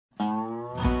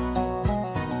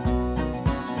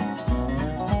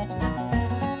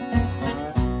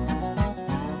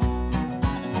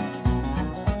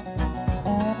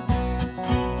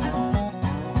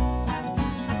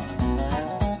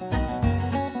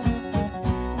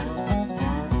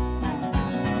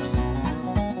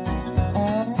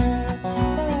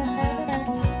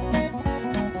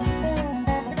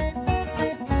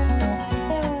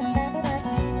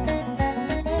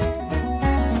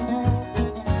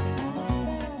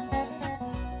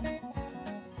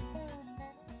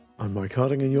I'm Mike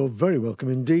Harding, and you're very welcome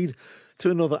indeed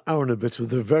to another hour and a bit of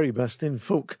the very best in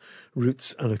folk,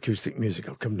 roots and acoustic music.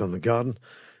 I've come down the garden,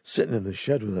 sitting in the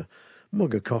shed with a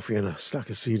mug of coffee and a stack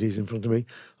of CDs in front of me,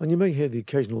 and you may hear the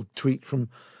occasional tweet from,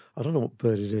 I don't know what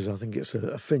bird it is, I think it's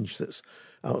a finch that's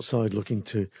outside looking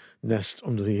to nest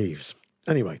under the eaves.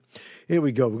 Anyway, here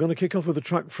we go. We're going to kick off with a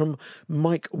track from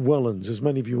Mike Wellens. As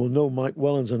many of you will know, Mike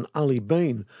Wellens and Ali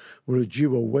Bain were a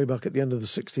duo way back at the end of the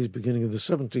 60s, beginning of the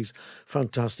 70s.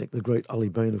 Fantastic. The great Ali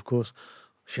Bain, of course,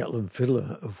 Shetland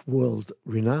fiddler of world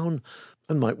renown,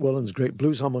 and Mike Wellens, great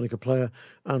blues harmonica player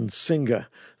and singer.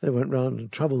 They went round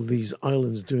and travelled these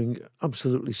islands doing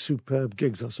absolutely superb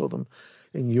gigs. I saw them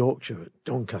in Yorkshire at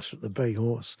Doncaster at the Bay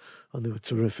Horse, and they were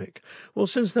terrific. Well,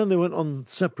 since then they went on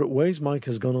separate ways. Mike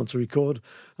has gone on to record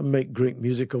and make great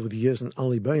music over the years, and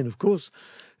Ali Bain, of course,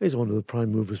 is one of the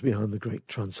prime movers behind the great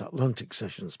Transatlantic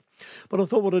sessions. But I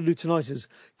thought what I'd do tonight is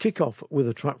kick off with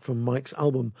a track from Mike's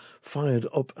album Fired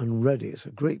Up and Ready. It's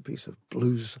a great piece of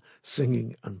blues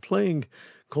singing and playing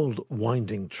called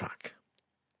Winding Track.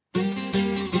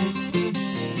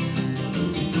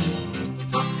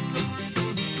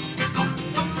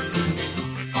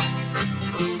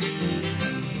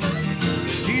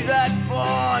 That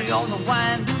boy on the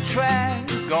winding track,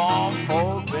 gone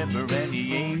forever and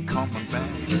he ain't coming back.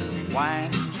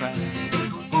 Winding track,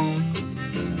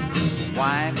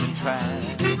 winding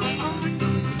track,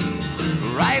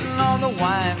 riding on the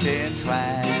winding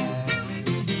track.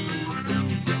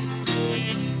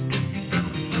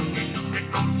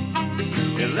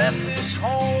 He left his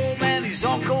home and his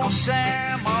Uncle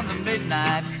Sam on the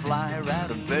midnight flyer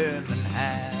out of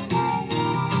Birmingham.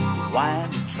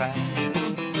 Winding track,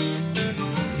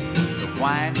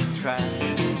 winding track,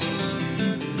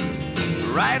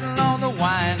 riding on the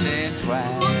winding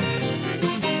track.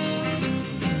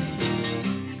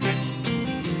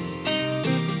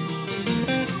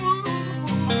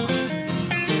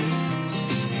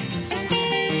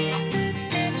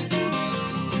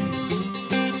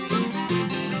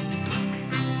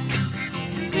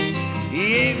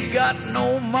 He ain't got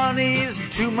no money, he's in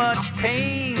too much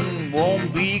pain,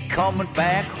 won't be coming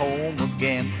back home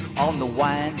again on the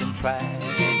winding track,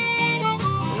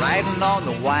 riding on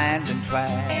the winding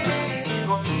track,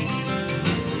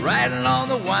 riding on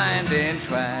the winding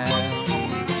track.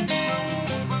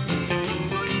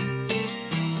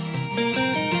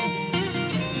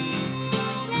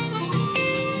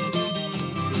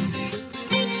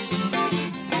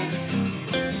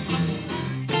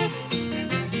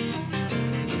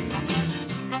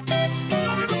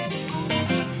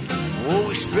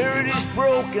 His spirit is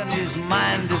broken, his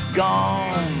mind is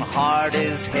gone, heart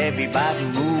is heavy by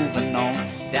moving on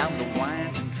down the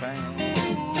winding track,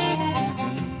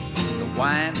 the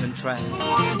winding track,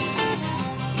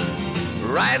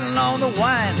 riding on the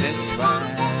winding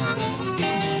track.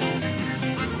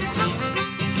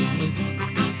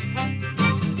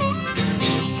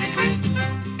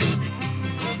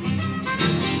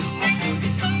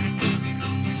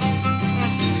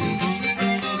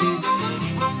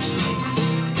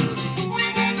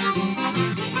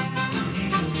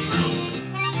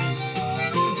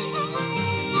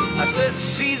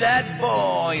 See that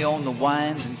boy on the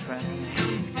winding track,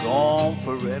 gone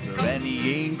forever and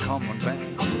he ain't coming back.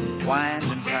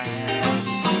 Winding track,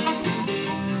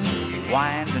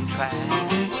 winding track,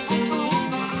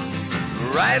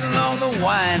 riding on the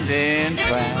winding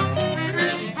track.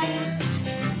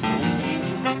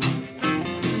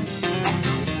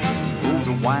 Oh,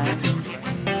 the winding track,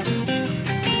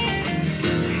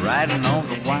 riding on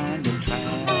the winding track.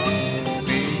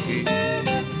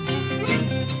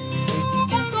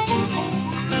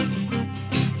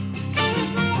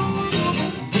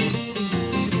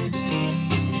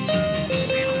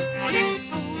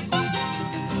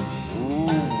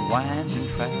 Winding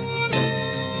track,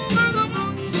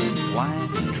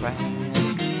 winding track,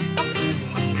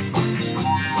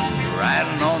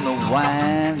 riding on the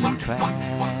winding track.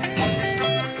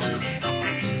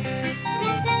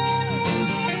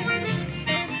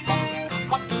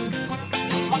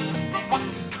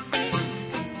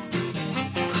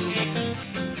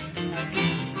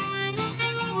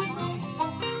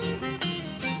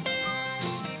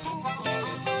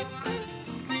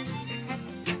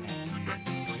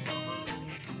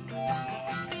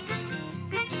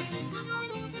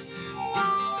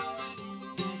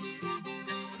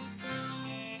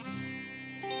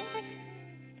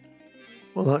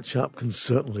 Well, that chap can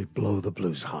certainly blow the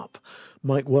blues harp.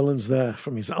 Mike Wellens there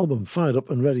from his album Fired Up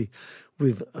and Ready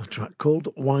with a track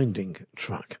called Winding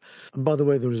Track. And by the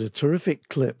way, there is a terrific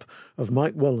clip of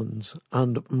Mike Wellens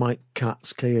and Mike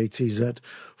Katz, K-A-T-Z,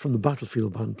 from the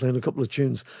Battlefield Band playing a couple of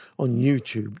tunes on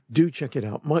YouTube. Do check it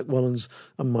out. Mike Wellens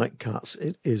and Mike Katz.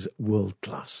 It is world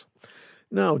class.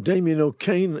 Now, Damien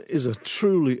O'Kane is a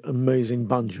truly amazing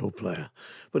banjo player,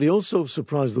 but he also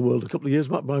surprised the world a couple of years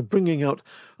back by bringing out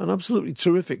an absolutely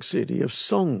terrific CD of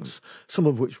songs, some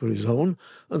of which were his own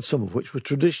and some of which were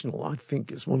traditional. I think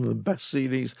it's one of the best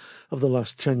CDs of the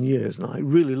last 10 years, and I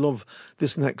really love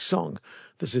this next song.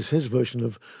 This is his version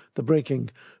of The Breaking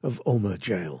of Omagh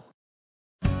Jail.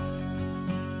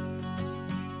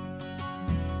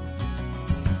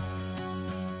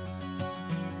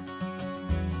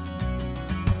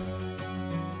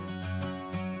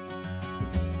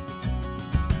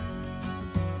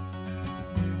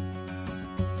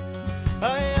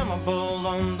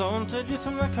 Youth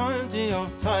from the county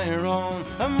of Tyrone,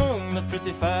 among the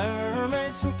pretty fair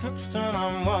maids from Cookstown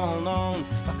I'm well known.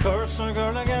 A curse on a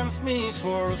girl against me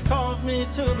swore has caused me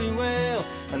to bewail,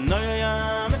 and now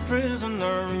I am a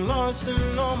prisoner lodged in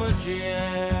Omagh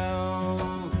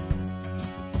jail.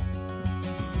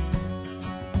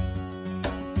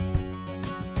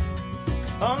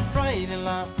 On Friday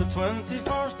last, the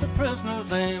 21st, the prisoners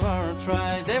they were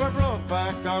tried. They were brought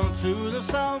back onto the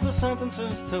cells, the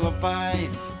sentences to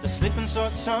abide. To sleep in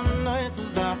such a night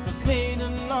as that with me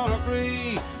did not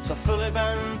agree. So fully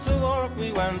bent to work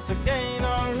we went to gain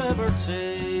our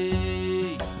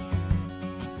liberty.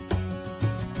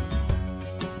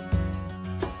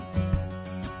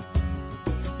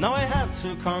 Now I had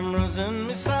two comrades in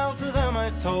my cell, to them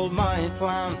I told my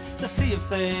plan, to see if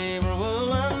they were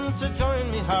willing to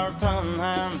join me heart and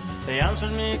hand. They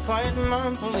answered me quite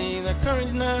manfully, their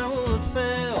courage never would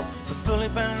fail. So fully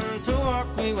bent to work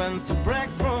we went to break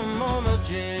from Omagh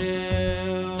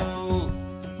jail.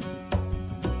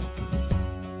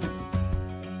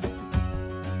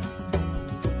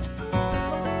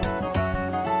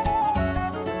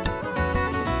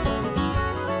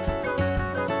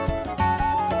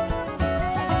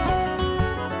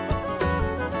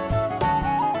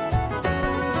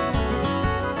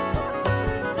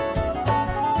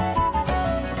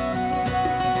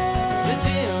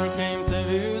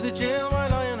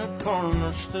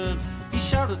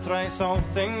 Thrice all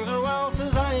things are well,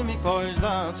 says I, me boys,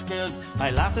 that's good. I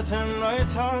laughed at him right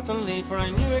heartily, for I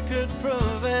knew I could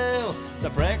prevail to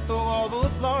break the wall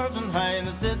both large and high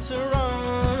that did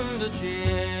surround the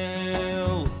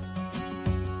jail.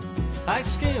 I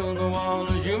scaled the wall,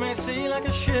 as you may see, like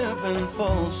a ship in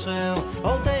full sail.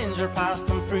 All danger past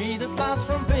and freed at last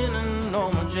from being in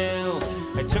Omagh jail.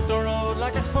 I took the road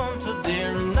like a hunted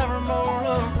deer and never more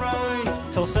looked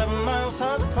round, till 7 miles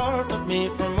had parted me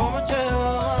from Omagh jail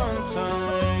and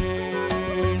town.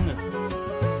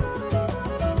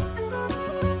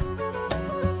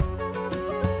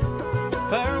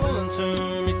 Farewell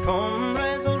unto me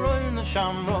comrades all round the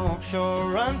Shamrock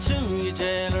shore, and to ye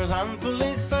jailers and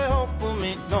police I hope we'll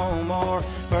meet no more.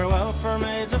 Farewell for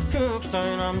maids of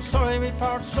Cookstown, I'm sorry we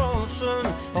part so soon.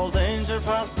 All danger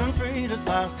past and freed at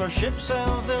last, our ship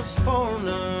sails this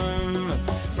forenoon.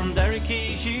 From Derry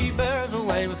Quay she bears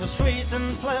away with a sweet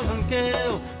and pleasant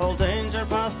gale. All danger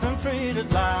past and freed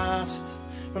at last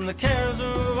from the cares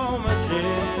of Omagh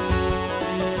jail.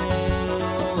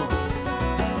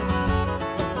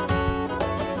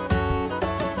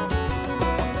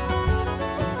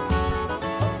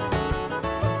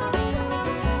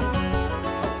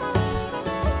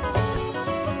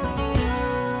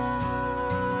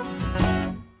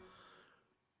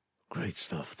 Great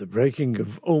stuff. The Breaking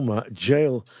of Omagh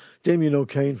Jail. Damien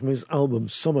O'Kane from his album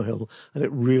Summerhill, and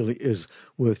it really is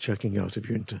worth checking out if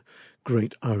you're into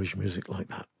great Irish music like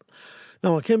that.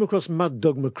 Now, I came across Mad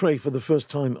Dog McRae for the first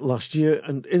time last year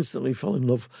and instantly fell in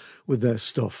love with their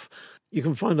stuff. You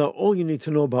can find out all you need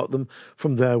to know about them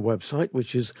from their website,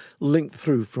 which is linked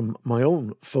through from my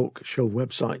own folk show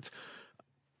website.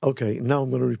 Okay, now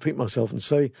I'm going to repeat myself and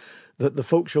say that the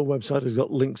Folk Show website has got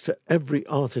links to every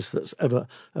artist that's ever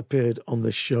appeared on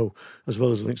this show, as well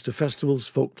as links to festivals,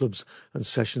 folk clubs and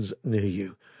sessions near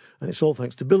you. And it's all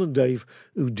thanks to Bill and Dave,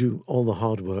 who do all the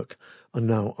hard work. And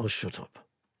now I'll shut up.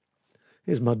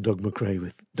 Here's Mad Dog McRae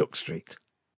with Duck Street.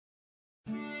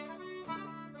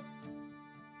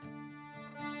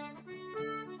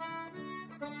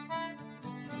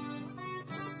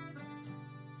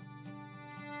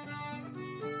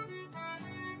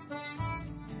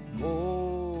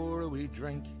 Pour a wee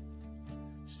drink,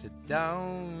 sit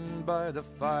down by the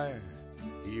fire,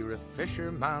 hear a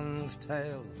fisherman's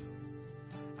tale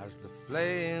as the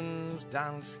flames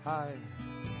dance high.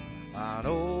 An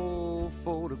old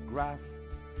photograph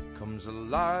comes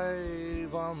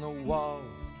alive on the wall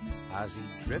as he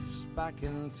drifts back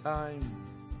in time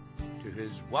to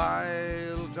his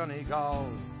wild Donegal,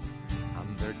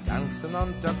 and they're dancing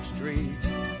on Duck Street,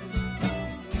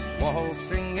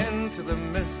 waltzing into the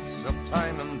mists of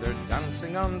time, and they're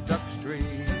dancing on Duck Street.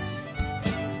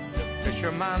 The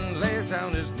fisherman lays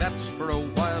down his nets for a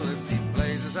while as he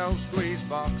plays his old squeeze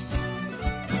box.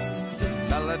 The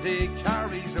melody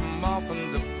carries him off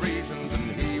in the breeze, and then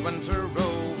he went a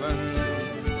roving,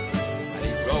 and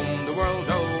he roamed the world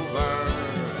over,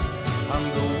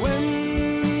 and the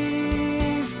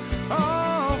winds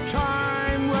of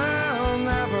time will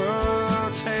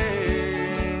never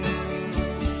tame.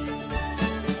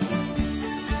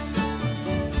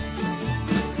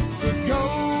 The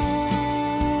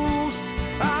ghosts,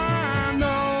 I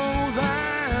know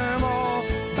them all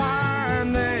by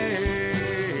name.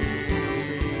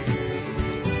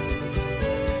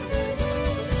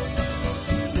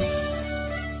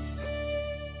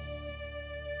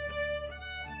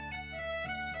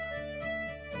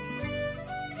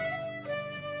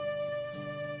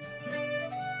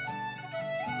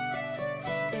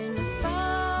 In a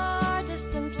far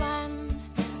distant land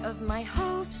of my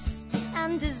hopes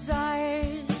and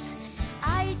desires,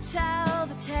 I tell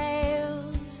the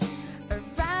tales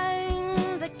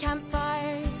around the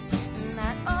campfires, and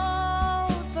that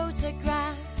old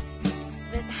photograph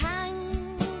that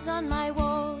hangs on my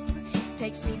wall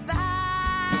takes me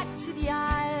back to the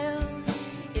Isle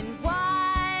in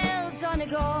wild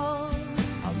Donegal,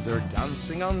 And they're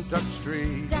dancing on Duck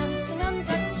Street, dancing on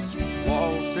Duck Street,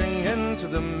 waltzing into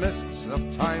the mists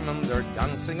of time, and they're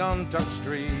dancing on Duck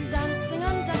Street. dancing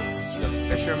on Duck The Street.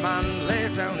 fisherman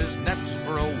lays down his nets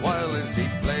for a while as he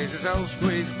plays his old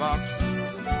squeeze box.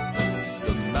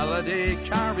 The melody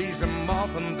carries him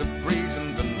off in the breeze,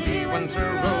 and then he went a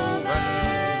roving,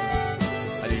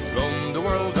 and he roamed the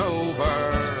world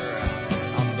over,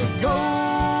 and the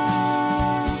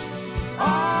ghosts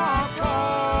are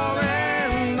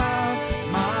calling out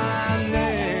my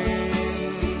name.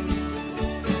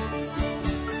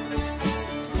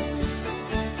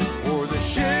 For the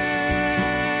shifting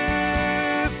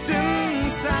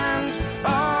sands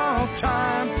of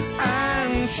time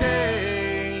and change.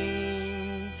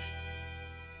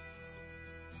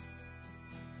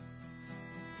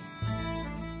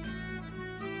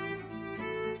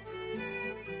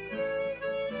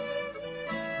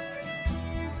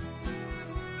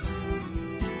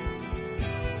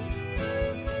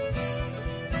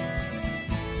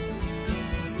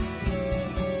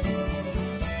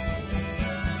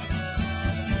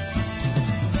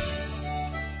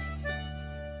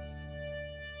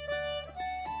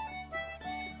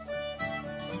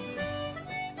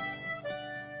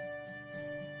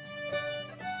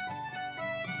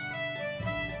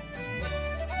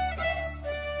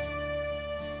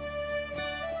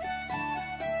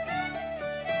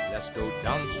 Let's go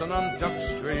dancing on Duck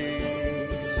Street,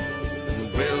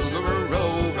 and we'll go a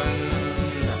roving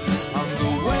on the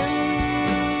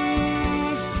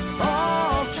wings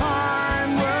of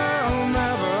time will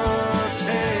never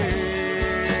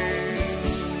tame.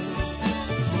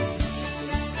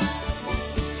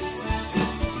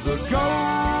 The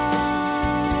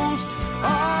ghosts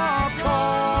are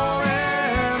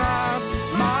calling out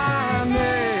my name.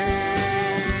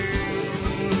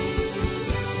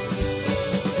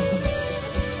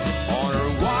 On her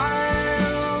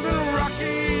wild and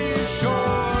rocky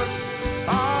shores,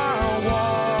 I'll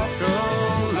walk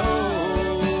alone.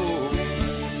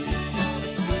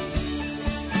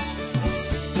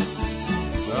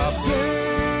 I've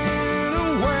been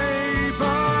away,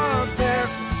 but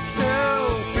this still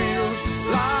feels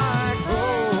like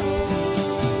home.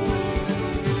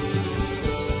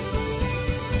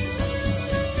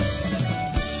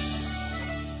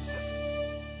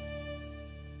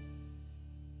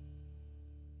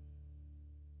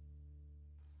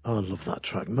 I love that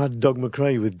track. Mad Dog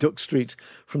McRae with Duck Street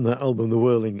from their album The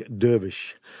Whirling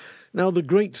Dervish. Now, the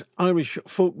great Irish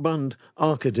folk band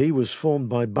Arcady was formed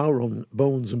by Bowron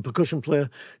Bones and percussion player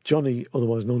Johnny,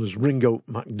 otherwise known as Ringo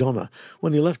McDonough,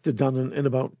 when he left the Dannon in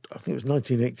about, I think it was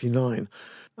 1989.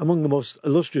 Among the most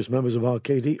illustrious members of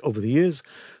Arcady over the years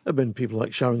have been people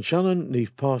like Sharon Shannon,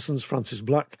 Niamh Parsons, Francis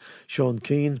Black, Sean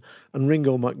Keane, and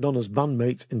Ringo McDonough's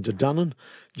bandmate in Dannon,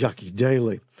 Jackie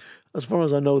Daly. As far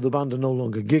as I know, the band are no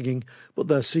longer gigging, but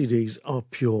their CDs are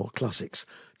pure classics.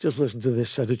 Just listen to this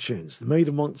set of tunes: The Maid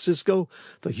of Montcisco,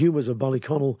 The Humours of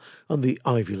Ballyconnell, and The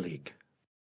Ivy League.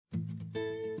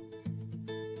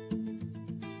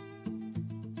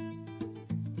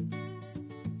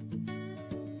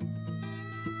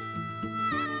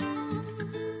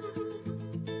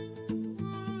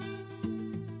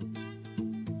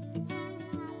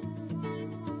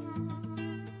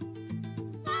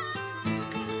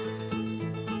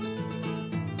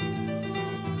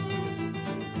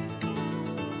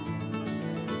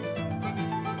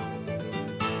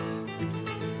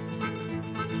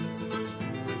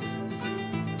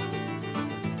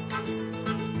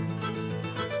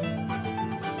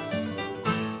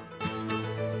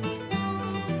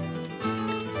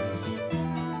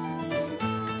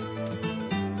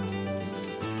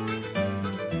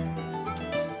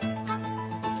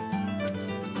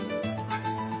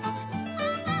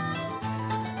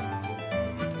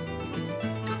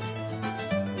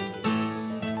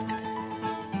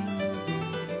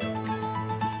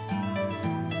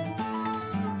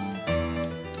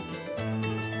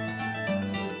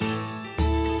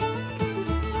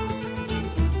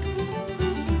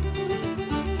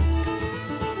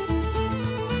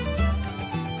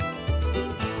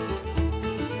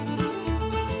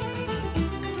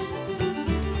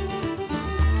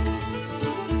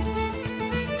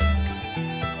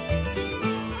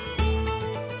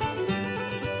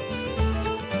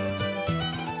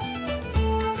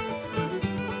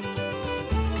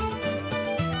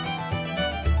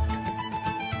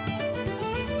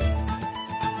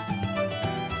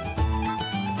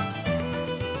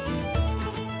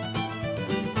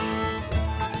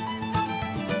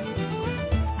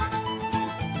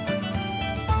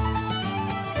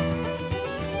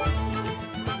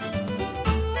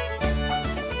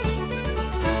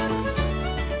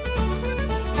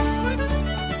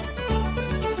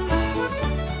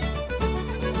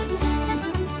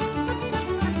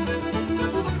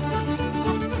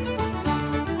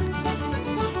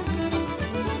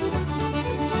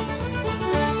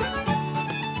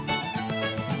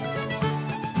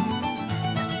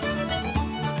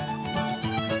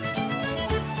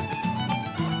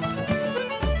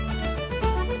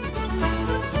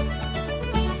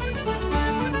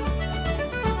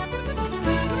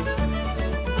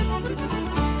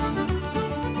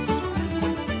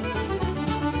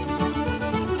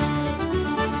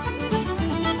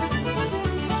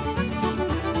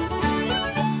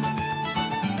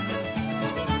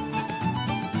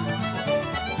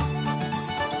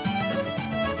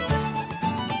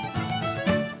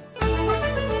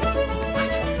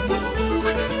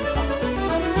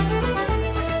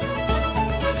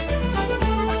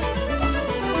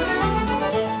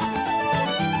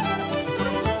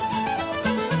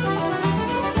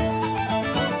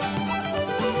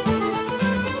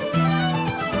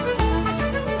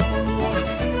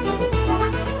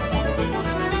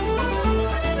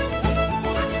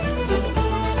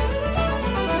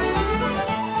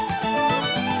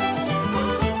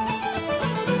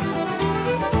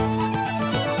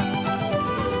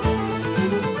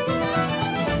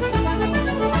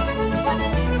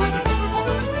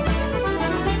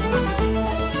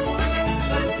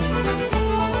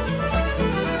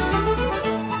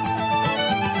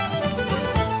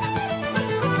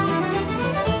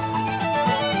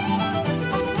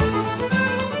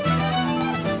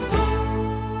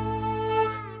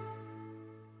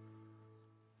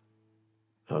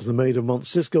 was the Maid of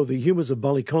Montcisco, the Humours of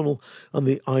Ballyconnell, and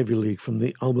the Ivy League from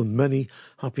the album Many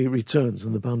Happy Returns,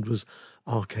 and the band was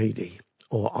Arcady.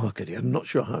 Or Arcady, I'm not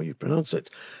sure how you pronounce it.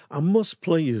 I must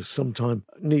play you sometime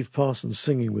Niamh Parsons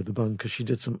singing with the band, because she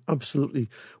did some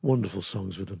absolutely wonderful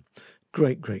songs with them.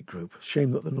 Great, great group.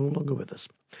 Shame that they're no longer with us.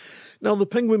 Now, the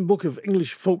Penguin Book of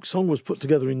English Folk Song was put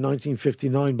together in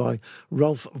 1959 by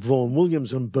Ralph Vaughan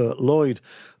Williams and Bert Lloyd,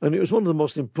 and it was one of the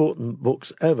most important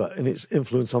books ever in its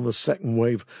influence on the second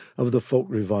wave of the folk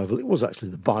revival. It was actually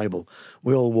the Bible.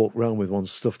 We all walk around with one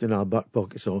stuffed in our back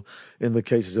pockets or in the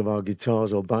cases of our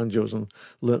guitars or banjos and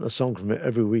learnt a song from it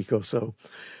every week or so.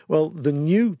 Well, the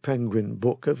new Penguin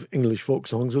Book of English Folk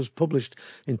Songs was published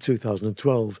in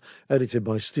 2012, edited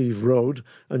by Steve Rode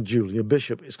and Julia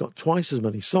Bishop. It's got twice as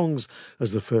many songs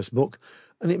as the first book,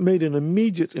 and it made an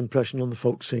immediate impression on the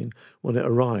folk scene when it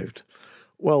arrived.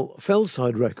 Well,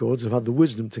 Fellside Records have had the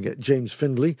wisdom to get James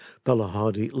Findlay, Bella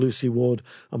Hardy, Lucy Ward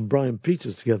and Brian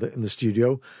Peters together in the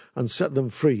studio and set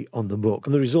them free on the book.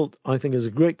 And the result, I think, is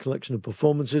a great collection of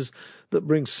performances that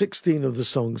brings 16 of the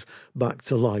songs back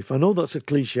to life. I know that's a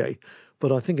cliche,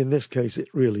 but I think in this case it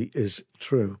really is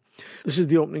true. This is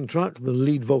the opening track, the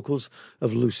lead vocals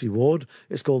of Lucy Ward.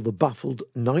 It's called The Baffled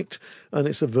Knight, and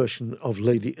it's a version of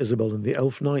Lady Isabel and the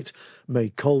Elf Knight, May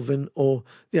Colvin, or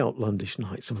The Outlandish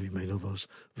Knight. Some of you may know those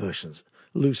versions.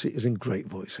 Lucy is in great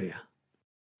voice here.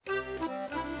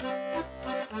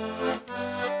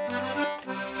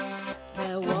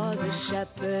 There was a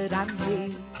shepherd and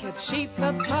he kept sheep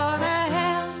upon a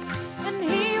hill, and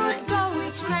he would go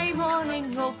each May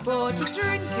morning all for to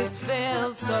drink his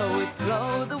fill. So it's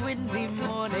blow the windy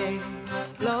morning,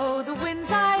 blow the winds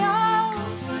high,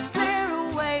 oh, clear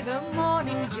away the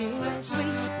morning dew, and sweet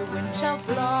the wind shall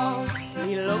blow.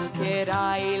 He looked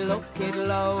high, he looked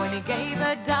low, and he gave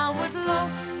a downward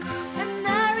look, and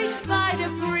there he spied a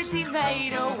pretty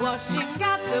maid washing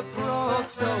at the brook.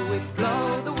 So it's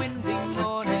blow the windy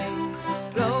morning,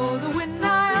 blow the wind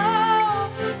high,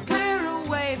 oh, clear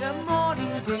away the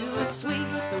morning dew, and sweet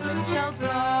the wind shall blow.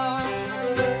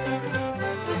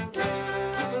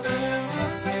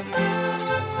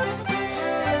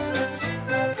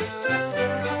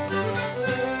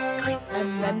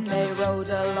 And then they rode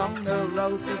along the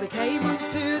road till they came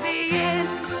unto the inn,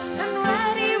 and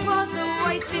ready was the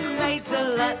waiting maid to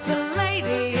let the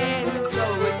lady in. So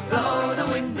it's blow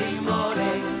the windy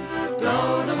morning,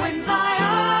 blow the winds high,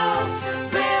 oh,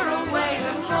 clear away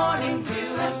the morning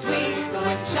dew, and sweet the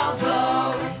wind shall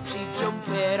blow. She jumped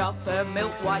off her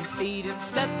milk-white steed and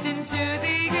stepped into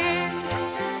the inn,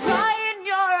 crying,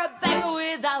 you're a beggar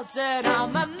without an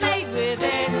arm, a maid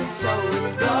within. So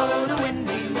it's blow the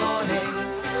windy morning,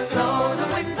 blow the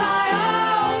winds high,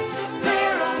 oh,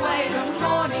 clear away the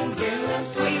morning dew, and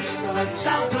sweet the wind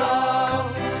shall blow.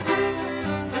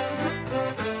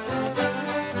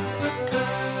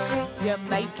 You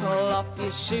may pull off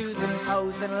your shoes and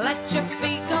hose and let your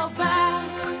feet go bare,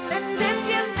 and if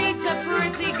you meet a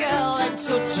pretty girl, and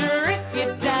touch her if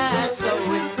you dare. So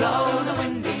it's blow the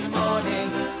windy morning,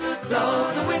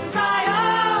 blow the winds high,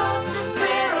 oh,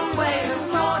 clear away the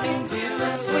morning dew,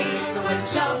 and sweet the wind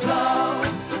shall blow.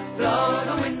 Blow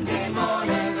the windy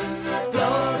morning,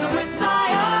 blow the winds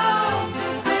high, oh,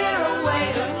 clear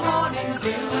away the morning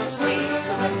dew, and sweet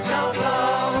the wind shall blow.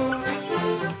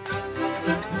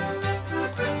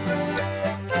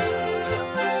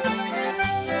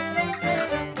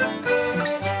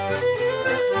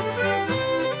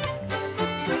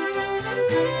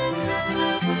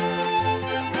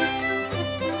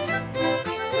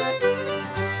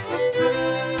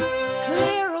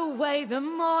 The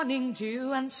morning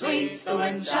dew, and sweet the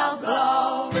wind shall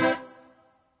blow.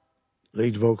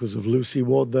 Lead vocals of Lucy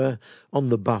Ward there on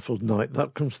The Baffled Knight.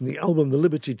 That comes from the album The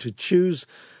Liberty to Choose,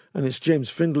 and it's James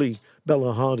Findlay,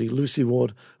 Bella Hardy, Lucy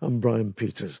Ward and Brian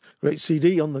Peters. Great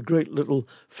CD on the great little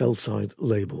Fellside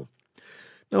label.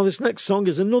 Now, this next song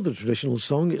is another traditional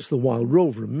song. It's The Wild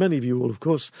Rover, and many of you will, of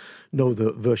course, know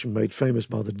the version made famous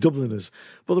by the Dubliners,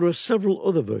 but there are several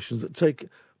other versions that take,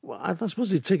 well, I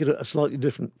suppose they take it at a slightly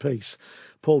different pace.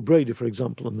 Paul Brady, for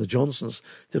example, and the Johnsons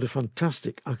did a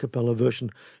fantastic a cappella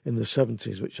version in the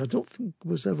 70s, which I don't think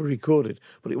was ever recorded,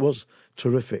 but it was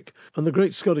terrific. And the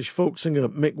great Scottish folk singer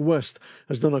Mick West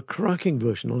has done a cracking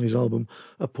version on his album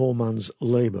A Poor Man's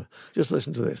Labour. Just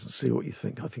listen to this and see what you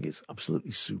think. I think it's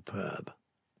absolutely superb.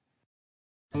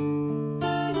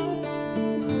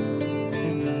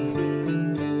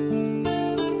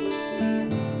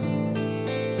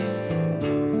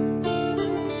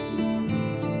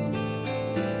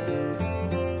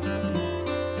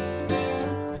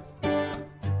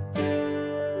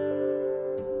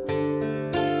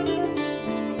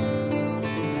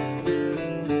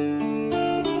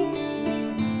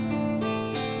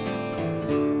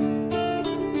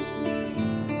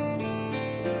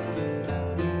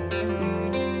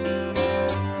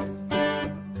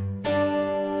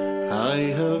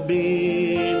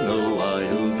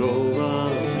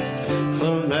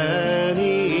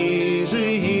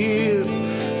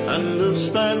 and have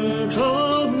spent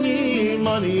all me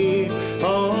money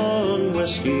on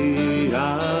whiskey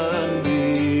and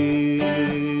beer.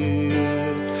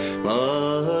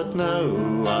 But now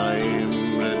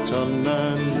I'm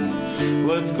returning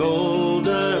with gold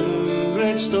and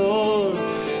great store,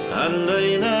 and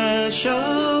I ne'er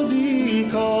shall be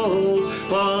called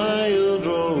wild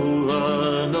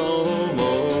rover no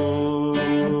more.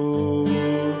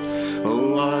 Oh,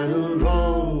 wild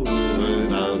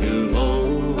roving, I'll give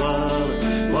over,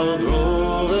 wild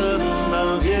roving,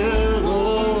 I'll give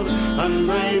o'er,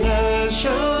 and I ne'er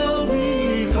shall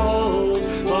be called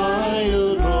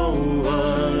wild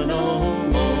rover no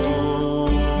more.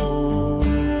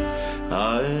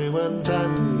 I went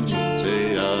into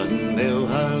a nail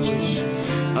house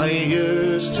I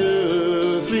used to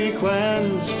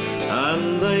frequent,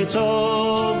 and I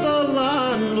told the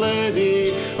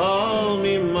landlady all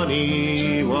me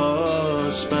money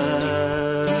was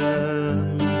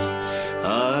spent.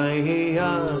 I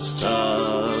asked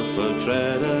her for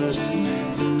credit,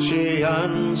 she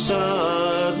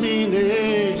answered me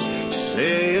nay,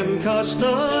 saying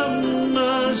custom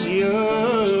as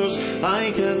yours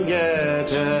I can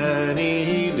get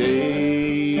any day.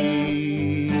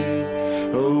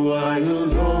 Oh,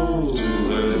 wild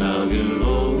roving, I'll give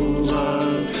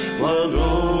over, wild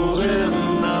roving,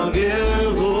 I'll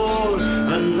give o'er,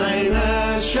 and I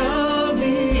ne'er shall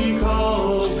be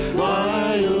called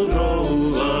wild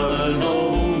rover no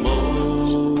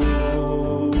more.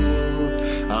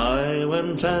 I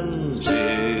went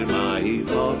into my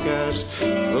pocket,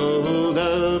 pulled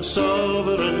out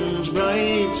sovereigns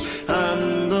bright,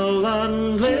 and the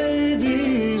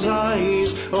landlady's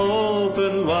eyes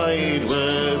opened wide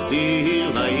with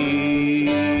delight.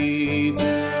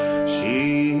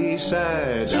 She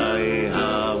said, I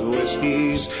have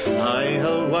whiskies, I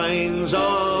have wines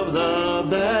of the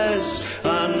best,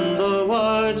 and the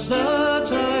words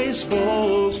that I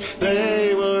spoke,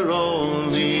 they were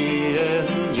only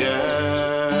in jest.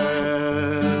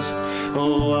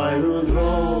 Oh, wild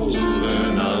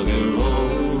roving, I'll give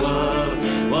over,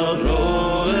 wild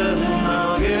roving,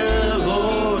 I'll give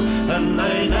o'er, and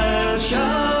I ne'er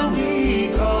shall be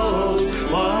called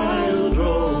wild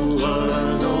rover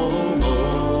no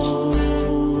more.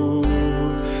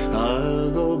 I'll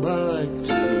go back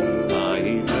to my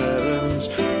parents,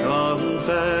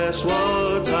 confess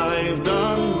what I've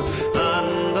done,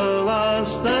 and I'll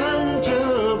ask them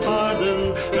to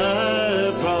pardon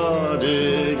their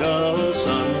prodigal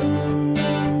son.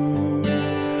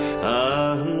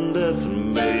 And if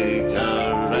they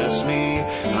caress me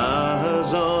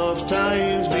as of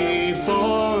times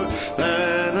before,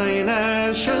 then I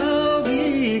ne'er shall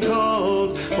be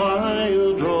called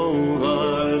wild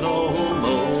rover no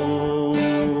more.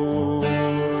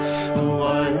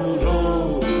 Wild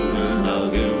roving, I'll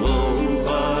give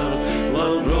over,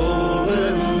 wild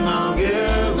roving, I'll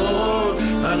give o'er,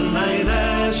 and I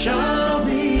ne'er shall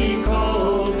be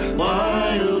called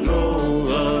wild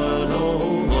rover no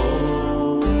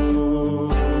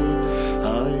more.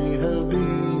 I have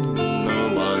been a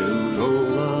wild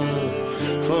rover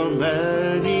for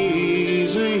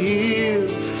many's a year,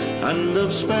 and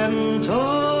have spent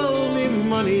all me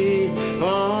money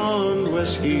on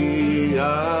whiskey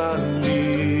and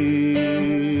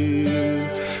beer.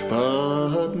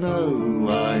 But now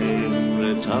I'm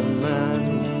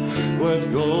returning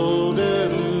with gold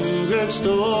in great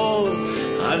store,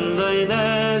 and I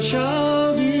ne'er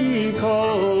shall be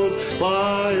called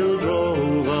wild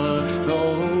rover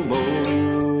no more.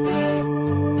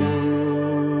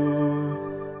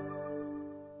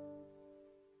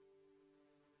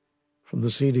 From the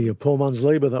CD A Poor Man's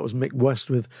Labour, that was Mick West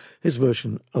with his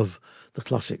version of the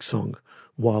classic song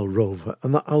Wild Rover,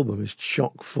 and that album is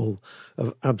chock full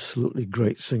of absolutely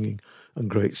great singing and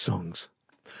great songs.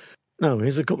 Now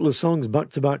here's a couple of songs back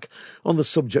to back on the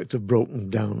subject of broken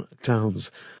down towns.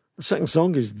 The second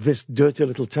song is This Dirty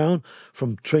Little Town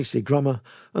from Tracy Grammer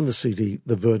and the CD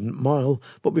The Verdant Mile,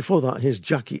 but before that here's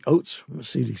Jackie Oates from a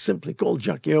CD simply called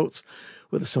Jackie Oates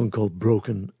with a song called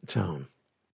Broken Town.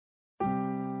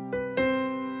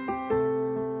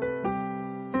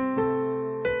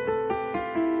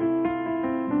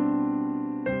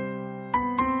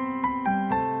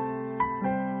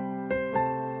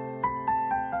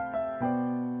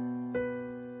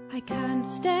 I can't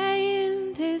stay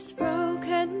in this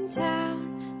broken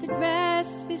town that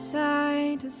rests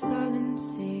beside a sullen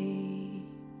sea.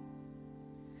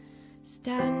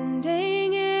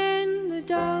 Standing in the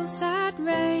dull sad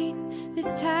rain,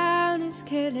 this town is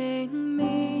killing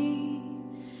me.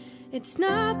 It's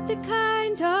not the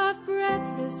kind of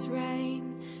breathless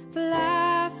rain for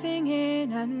laughing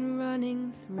in and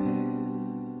running through.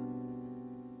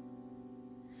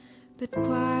 but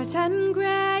quiet and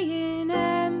grey in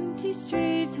empty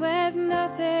streets with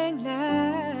nothing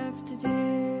left to do.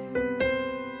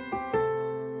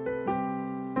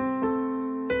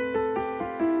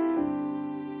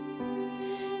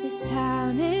 This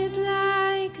town is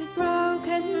like a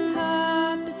broken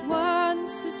heart that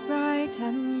once was bright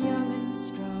and young and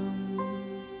strong.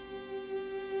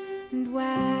 And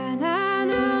when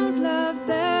an old love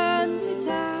burnt it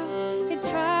out, it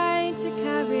tried to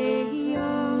carry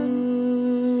on.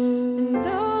 And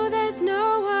though there's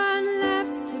no one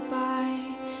left to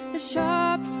buy, the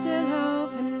shop's still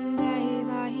open day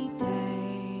by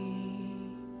day.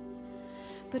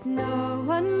 But no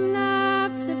one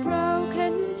loves a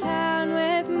broken town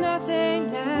with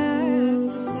nothing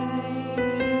left to say.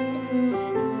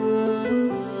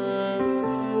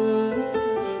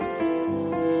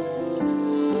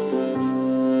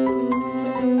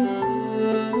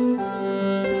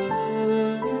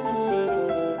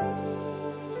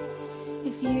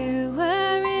 If you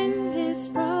were in this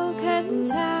broken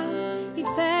town, you'd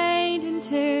fade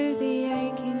into the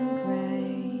aching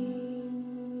grey,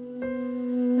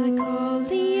 like all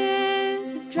the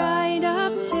years of dried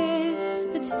up tears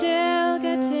that still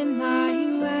get in my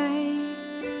way.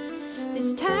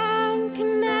 This town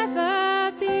can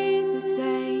never be the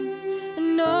same,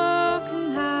 and nor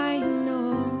can I,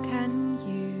 nor can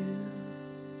you.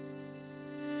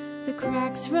 The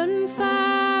cracks run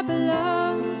far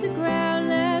below the ground,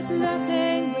 there's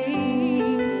nothing we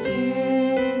can do.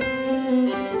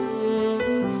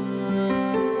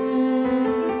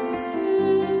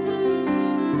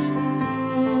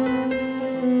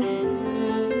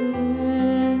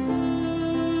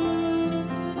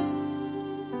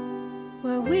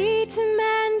 Were we to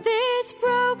mend this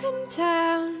broken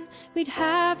town, we'd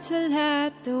have to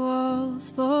let the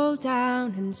walls fall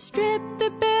down and strip the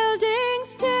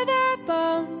buildings to their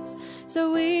bones,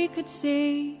 so we could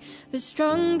see the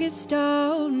strongest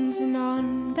stones, and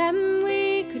on them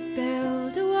we could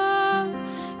build a wall,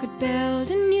 could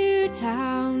build a new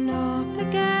town up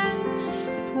again.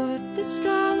 But would the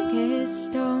strongest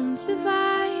stones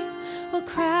survive or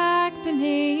crack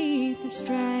beneath the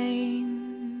strain?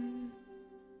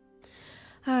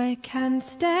 I can't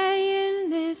stay in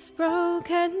this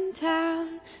broken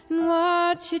town and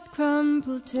watch it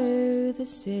crumble to the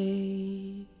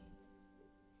sea,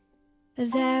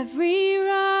 as every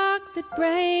rock that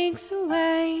breaks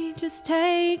away just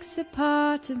takes a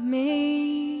part of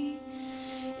me.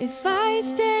 If I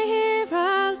stay here,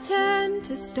 I'll turn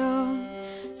to stone,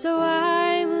 so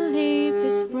I will leave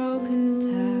this broken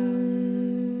town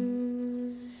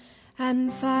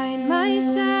and find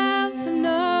myself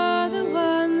another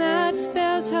one that's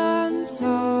built on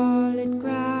solid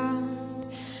ground,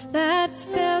 that's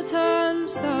built on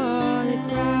solid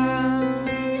ground.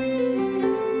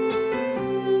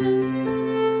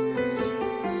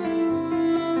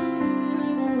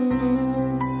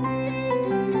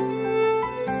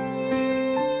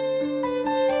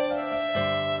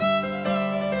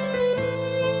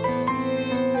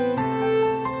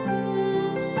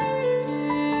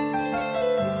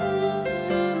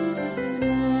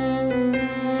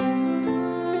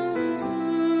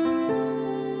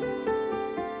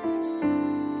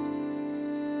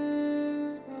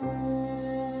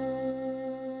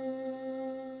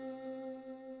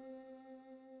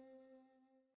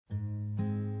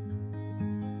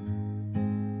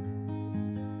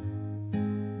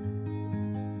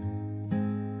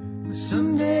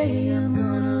 Someday I'm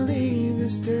gonna leave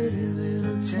this dirty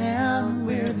little town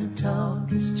where the talk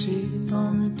is cheap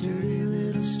on the dirty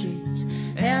little streets,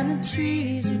 and the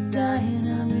trees are dying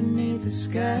underneath the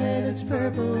sky that's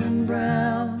purple and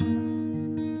brown.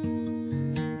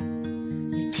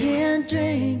 You can't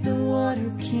drink the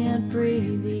water, can't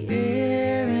breathe the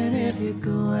air, and if you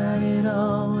go at it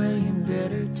all, well, you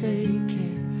better take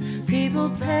care. People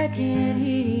packing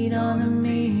heat on the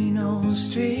mean old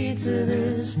streets of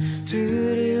this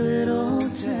dirty little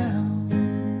town.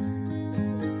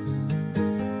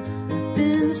 I've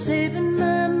been saving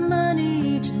my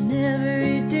money each and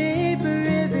every day. For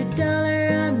every dollar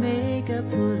I make, I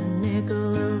put a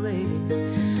nickel away.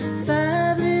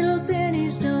 5 little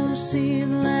pennies don't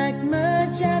seem like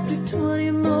much. After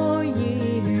 20 more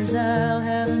years, I'll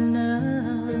have enough.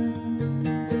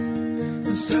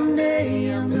 And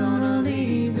someday I'm gonna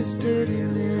leave this dirty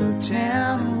little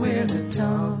town where the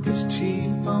talk is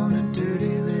cheap on the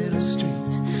dirty little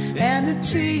streets, and the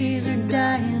trees are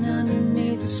dying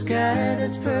underneath the sky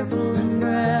that's purple and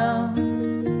brown.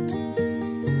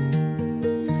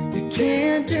 You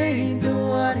can't drink the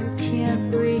water,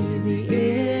 can't breathe the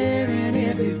air, and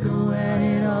if you go at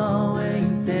it all, well,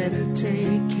 you better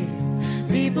take care.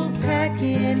 People People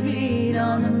packing heat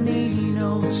on the mean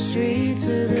old streets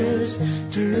of this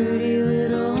dirty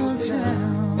little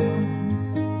town.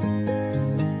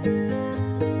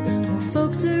 Well,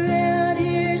 folks around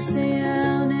here say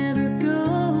I'll never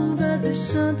go, but there's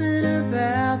something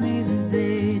about me that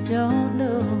they don't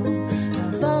know.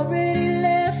 I've already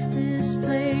left this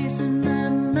place in my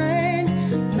mind.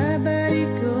 My body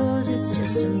goes, it's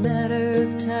just a matter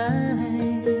of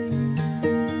time.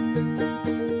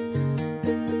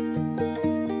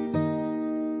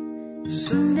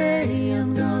 Someday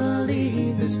I'm gonna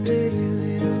leave this dirty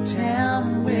little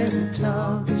town where the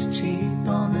talk is cheap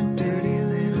on the dirty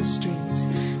little streets,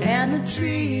 and the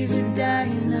trees are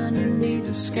dying underneath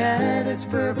the sky that's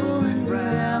purple and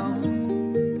brown.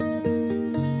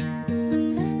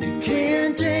 You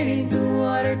can't drink the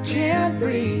water, can't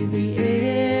breathe the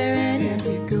air, and if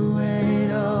you go at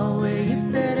it all, well, you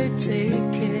better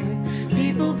take care.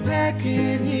 People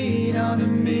packing heat on the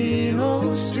mean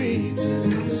old streets of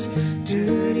this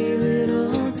dirty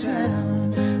little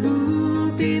town.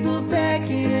 Ooh, people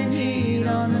packing heat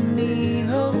on the mean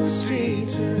old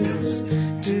streets of this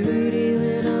dirty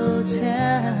little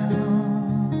town.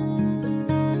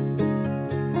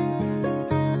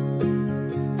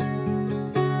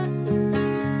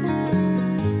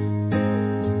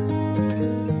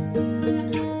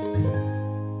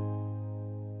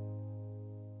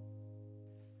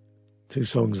 Two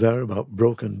songs there about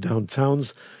broken down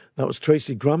towns. That was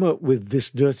Tracy Grammer with This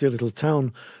Dirty Little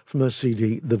Town from her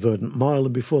CD The Verdant Mile,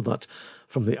 and before that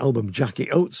from the album Jackie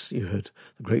Oates you heard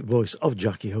the great voice of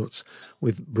Jackie Oates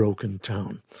with Broken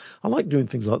Town. I like doing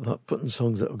things like that, putting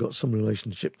songs that have got some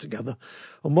relationship together.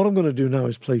 And what I'm going to do now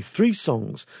is play three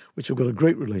songs which have got a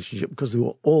great relationship because they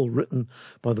were all written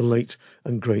by the late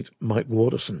and great Mike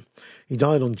Waterson. He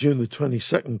died on June the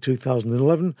 22nd,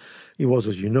 2011. He was,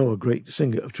 as you know, a great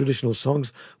singer of traditional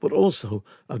songs, but also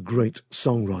a great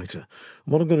songwriter.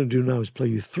 And what I'm going to do now is play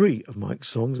you three of Mike's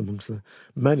songs amongst the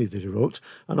many that he wrote.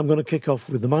 And I'm going to kick off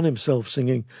with the man himself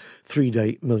singing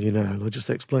 3-Day Millionaire. And I'll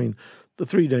just explain the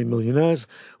 3-Day Millionaires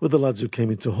were the lads who came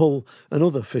into Hull and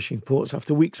other fishing ports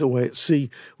after weeks away at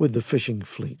sea with the fishing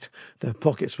fleet. Their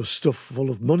pockets were stuffed full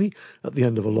of money at the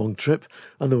end of a long trip,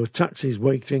 and there were taxis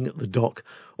waiting at the dock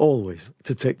always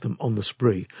to take them on the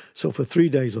spree. So for 3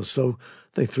 days or so,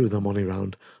 they threw their money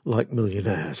round like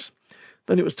millionaires.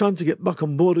 Then it was time to get back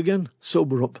on board again,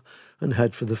 sober up, and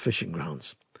head for the fishing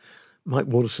grounds. Mike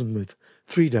Waterson with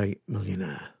 3-Day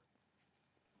Millionaire.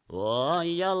 Oh, I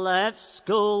left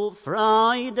school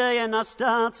Friday and I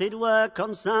started work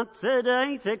on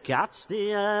Saturday to catch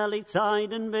the early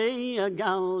tide and be a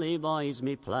galley boy's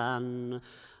me plan.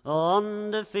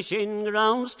 On the fishing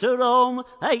grounds to Rome,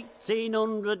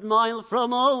 1,800 mile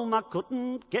from home, I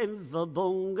couldn't give a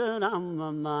bunger, I'm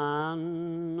a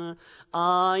man.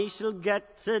 I shall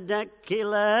get to decky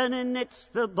learning, it's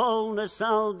the bonus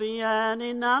I'll be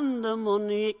earning, and the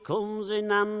money it comes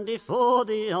in handy for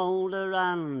the older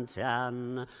and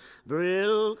tan.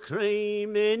 Brill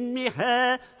cream in me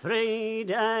hair,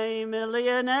 3-day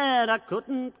millionaire, I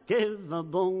couldn't give a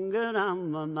bunger,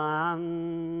 I'm a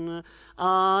man.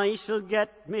 I shall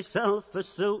get myself a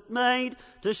suit made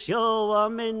to show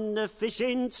I'm in the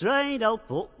fishing trade. I'll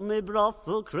put me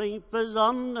brothel creepers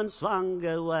on and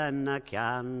swanger when I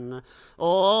can.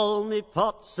 All me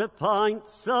pots are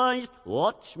pint-sized,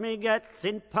 watch me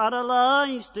getting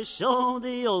paralysed to show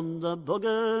the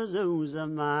underbuggers who's a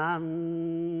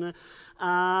man.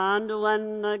 And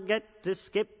when I get to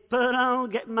skipper, I'll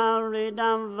get married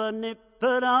and a nipper.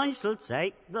 I shall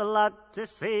take the lad to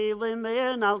sea with me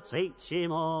and I'll teach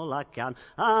him all I can.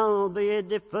 I'll be a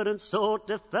different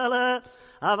sort of fella,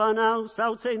 have an house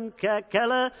out in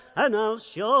Kirkella, and I'll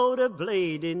show the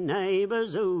bleeding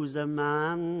neighbours who's a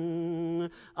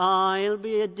man. I'll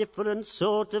be a different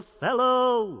sort of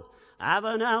fellow, have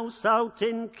an house out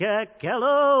in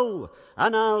Kirkella,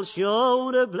 and I'll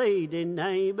show the bleeding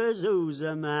neighbours who's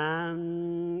a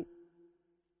man.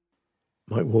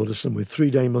 Mike Waterson with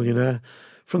 3-Day Millionaire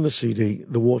from the CD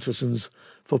The Watersons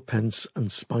for Pence and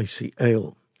Spicy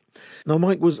Ale. Now,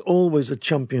 Mike was always a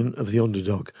champion of the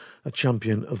underdog, a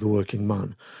champion of the working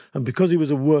man. And because he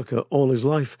was a worker all his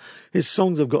life, his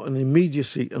songs have got an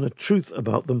immediacy and a truth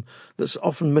about them that's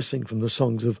often missing from the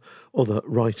songs of other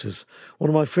writers. One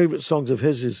of my favourite songs of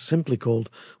his is simply called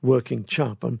Working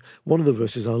Chap, and one of the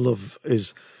verses I love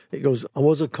is, it goes, I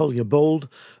was a collier bold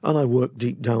and I worked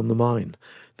deep down the mine.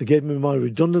 They gave me my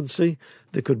redundancy,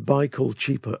 they could buy coal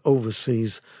cheaper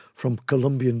overseas from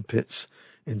Colombian pits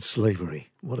in slavery.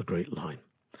 What a great line.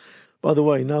 By the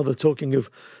way, now they're talking of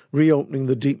reopening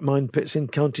the deep mine pits in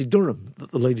County Durham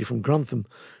that the lady from Grantham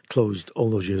closed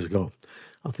all those years ago.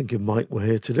 I think if Mike were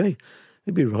here today,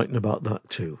 he'd be writing about that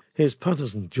too. Here's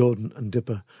Patterson, Jordan and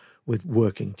Dipper with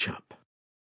Working Chap.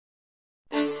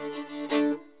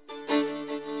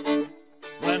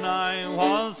 When I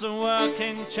was a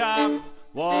working chap,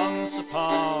 once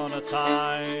upon a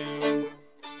time,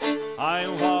 I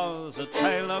was a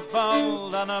tailor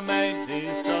bold and I made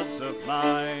these studs of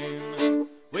mine.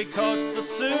 We cut the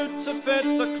suit to fit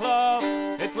the cloth,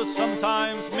 it was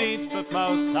sometimes meat but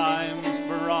most times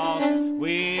broth.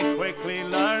 We quickly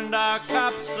learned our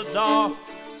caps to doff,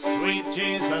 sweet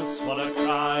Jesus, what a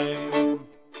crime.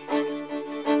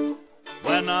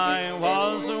 When I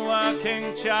was a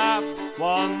working chap,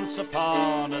 once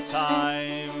upon a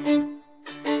time,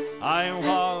 I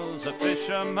was a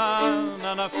fisherman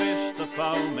and I fished the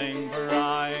foaming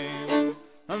brine.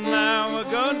 And there were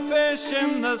good fish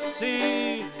in the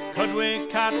sea, could we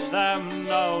catch them?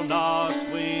 No, not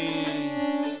we.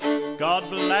 God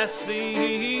bless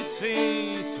thee,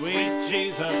 sea, sweet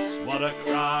Jesus, what a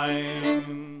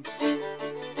crime.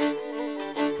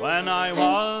 When I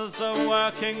was a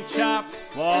working chap,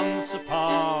 once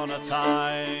upon a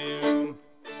time,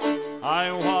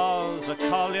 I was a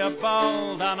collier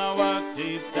bold and I worked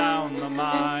deep down the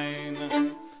mine.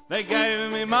 They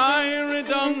gave me my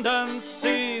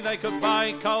redundancy, they could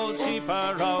buy coal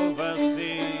cheaper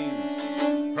overseas.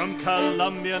 From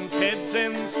Colombian kids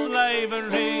in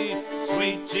slavery,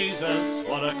 sweet Jesus,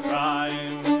 what a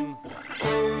crime.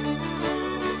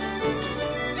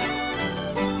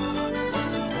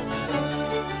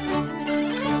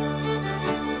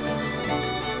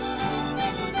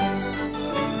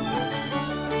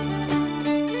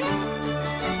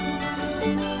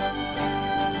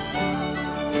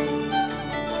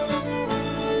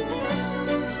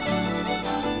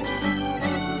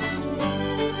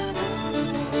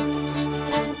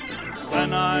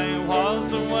 When I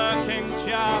was a working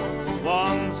chap,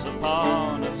 once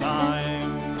upon a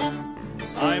time,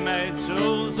 I made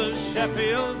tools of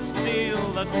Sheffield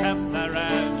steel that kept their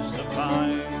edge to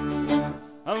fine.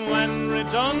 And when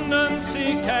redundancy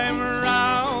came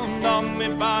round, on me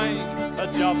bike a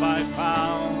job I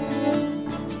found,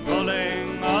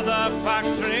 pulling other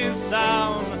factories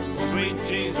down, sweet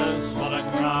Jesus, what a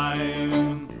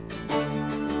crime.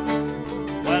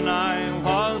 When I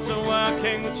was a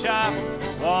working chap,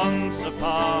 once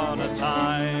upon a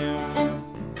time,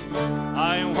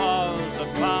 I was a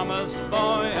farmer's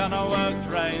boy and I worked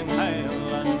rain, hail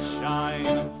and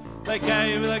shine. They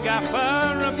gave the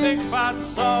gaffer a big fat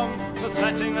sum for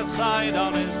setting aside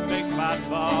on his big fat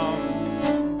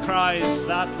farm. Christ,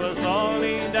 that was all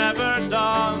he'd ever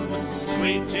done,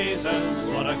 sweet Jesus,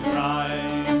 what a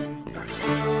crime.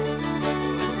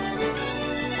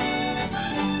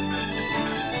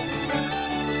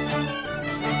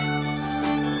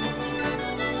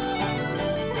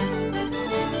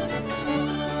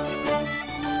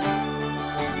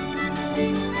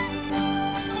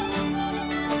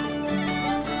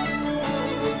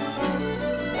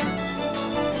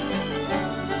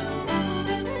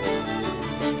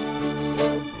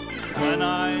 When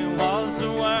I was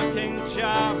a working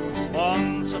chap,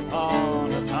 once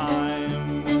upon a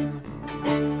time,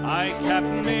 I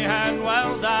kept me head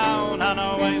well down and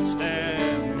I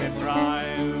wasted me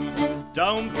prime.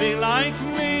 Don't be like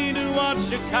me, do what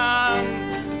you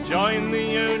can, join the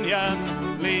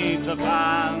union, leave the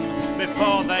van,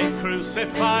 before they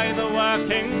crucify the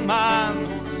working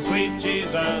man. Sweet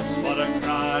Jesus, what a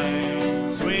crime.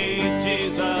 Sweet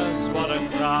Jesus, what a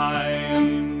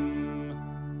crime.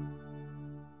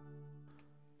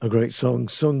 A great song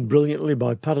sung brilliantly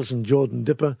by Patterson, Jordan,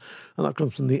 Dipper, and that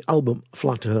comes from the album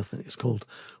Flat Earth, and it's called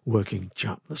Working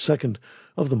Chap, the second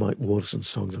of the Mike Waterson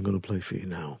songs I'm going to play for you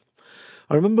now.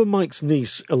 I remember Mike's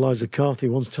niece, Eliza Carthy,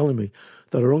 once telling me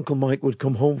that her Uncle Mike would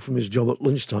come home from his job at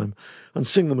lunchtime and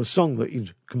sing them a song that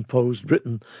he'd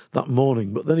written that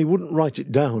morning, but then he wouldn't write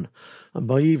it down, and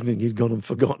by evening he'd gone and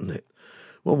forgotten it.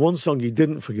 Well, one song he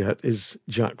didn't forget is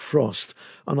Jack Frost,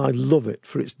 and I love it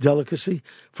for its delicacy,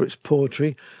 for its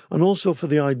poetry, and also for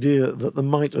the idea that the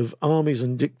might of armies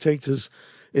and dictators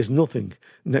is nothing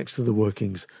next to the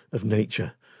workings of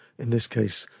nature. In this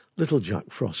case, Little Jack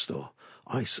Frost, or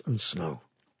Ice and Snow.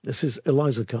 This is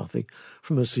Eliza Carthy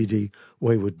from her CD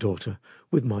Wayward Daughter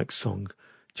with Mike's song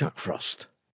Jack Frost.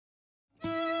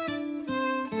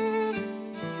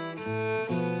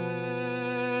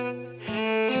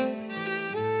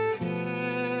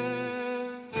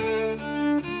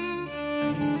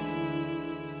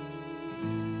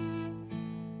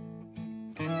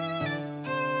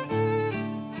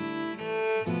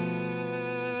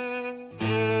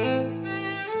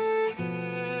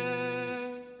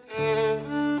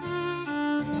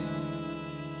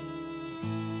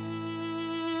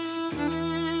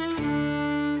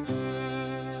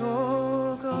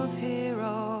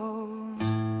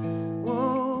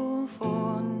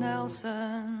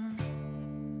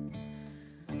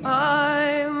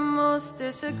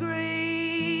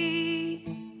 disagree.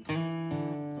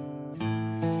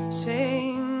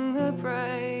 Sing the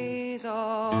praise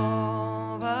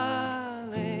of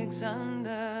Alexander.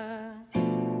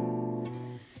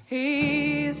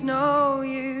 He's no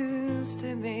use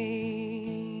to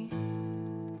me.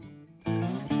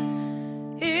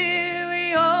 Here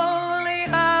we only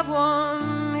have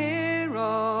one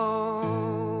hero,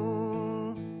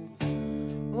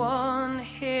 one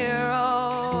hero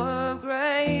of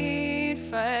great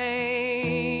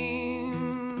fame,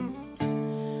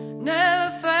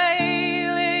 never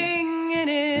failing in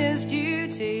his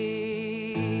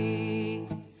duty.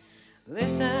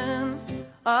 Listen,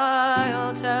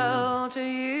 I'll tell to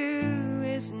you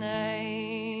his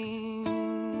name.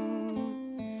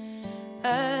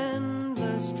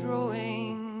 Endless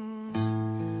drawings,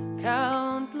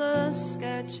 countless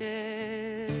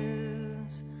sketches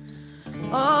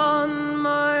on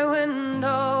my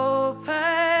window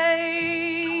pane.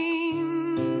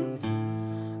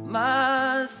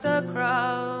 Master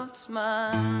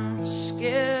craftsman,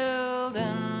 skilled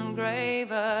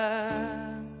engraver,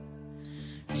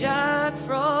 Jack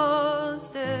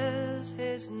Frost is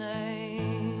his name.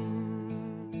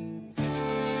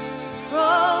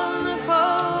 From the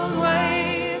cold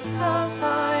wastes of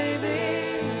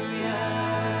Siberia,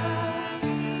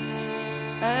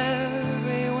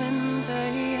 every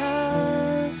winter he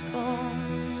has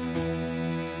come,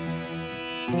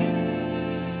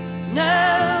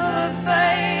 never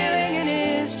failing in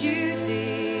his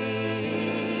duty,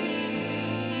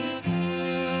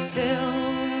 till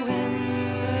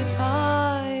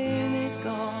time is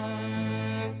gone.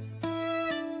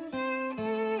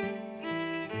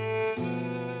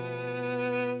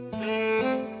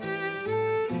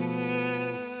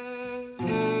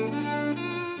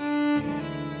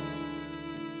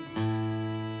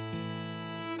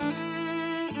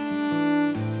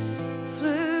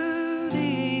 Flew the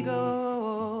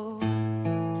eagle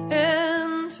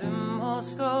into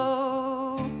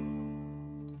Moscow,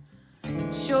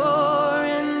 sure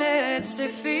in its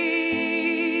defeat,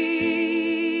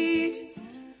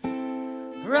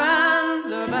 ran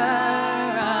the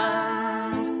bear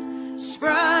and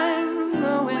sprang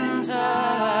the winter,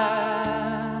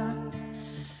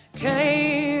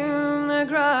 came the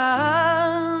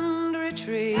grand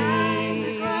retreat,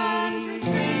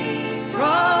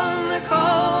 from the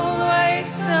cold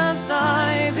wastes of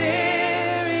Siberia,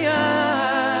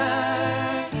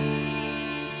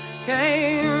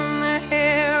 came the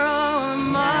hero of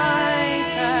my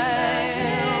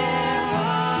tale.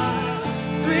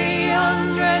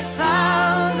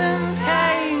 300,000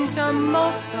 came to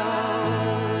Moscow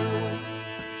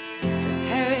to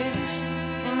perish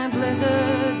in the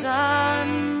blizzards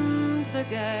and the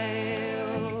gale.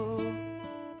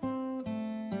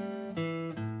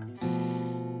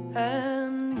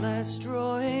 Endless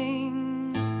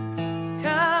drawings,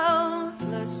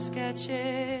 countless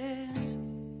sketches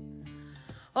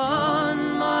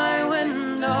on my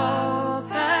window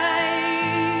pane.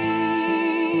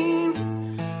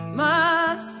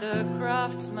 Master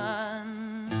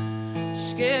craftsman,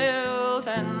 skilled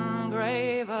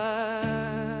engraver,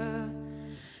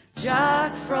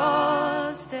 Jack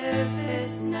Frost is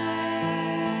his name.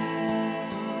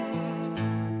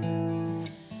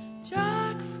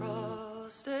 Jack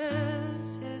Frost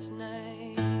is his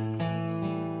name.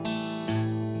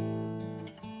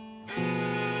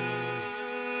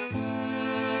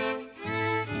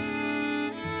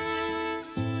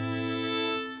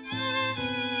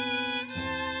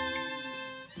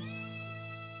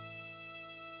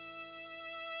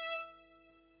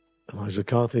 Eliza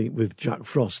Carthy with Jack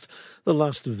Frost, the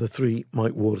last of the three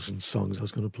Mike Waterson songs I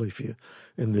was going to play for you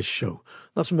in this show.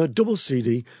 That's from her double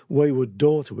CD, Wayward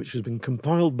Daughter, which has been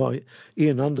compiled by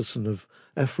Ian Anderson of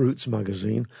F Roots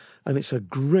magazine, and it's a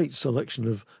great selection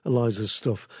of Eliza's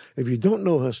stuff. If you don't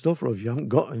know her stuff, or if you haven't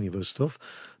got any of her stuff,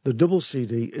 the double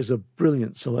CD is a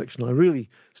brilliant selection.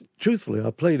 Truthfully,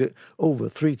 I played it over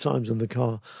 3 times in the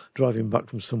car driving back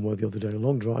from somewhere the other day, a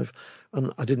long drive,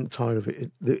 and I didn't tire of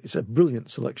it. It's a brilliant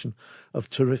selection of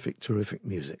terrific, terrific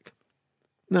music.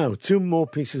 Now, 2 more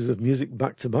pieces of music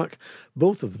back to back,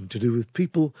 both of them to do with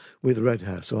people with red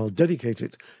hair. So I'll dedicate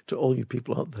it to all you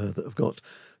people out there that have got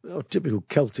typical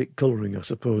Celtic colouring, I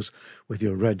suppose, with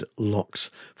your red locks.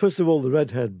 First of all, the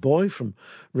red-haired boy from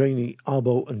Rainey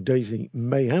Arbo and Daisy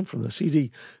Mayhem from the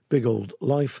CD Big Old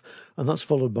Life, and that's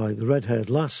followed by the red-haired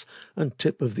lass and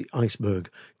Tip of the Iceberg,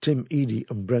 Tim Eadie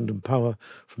and Brendan Power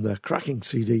from their cracking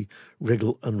CD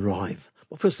Wriggle and Writhe.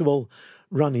 But first of all,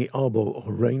 Rani Arbo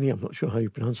or Rainey, I'm not sure how you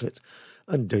pronounce it,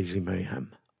 and Daisy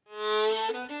Mayhem.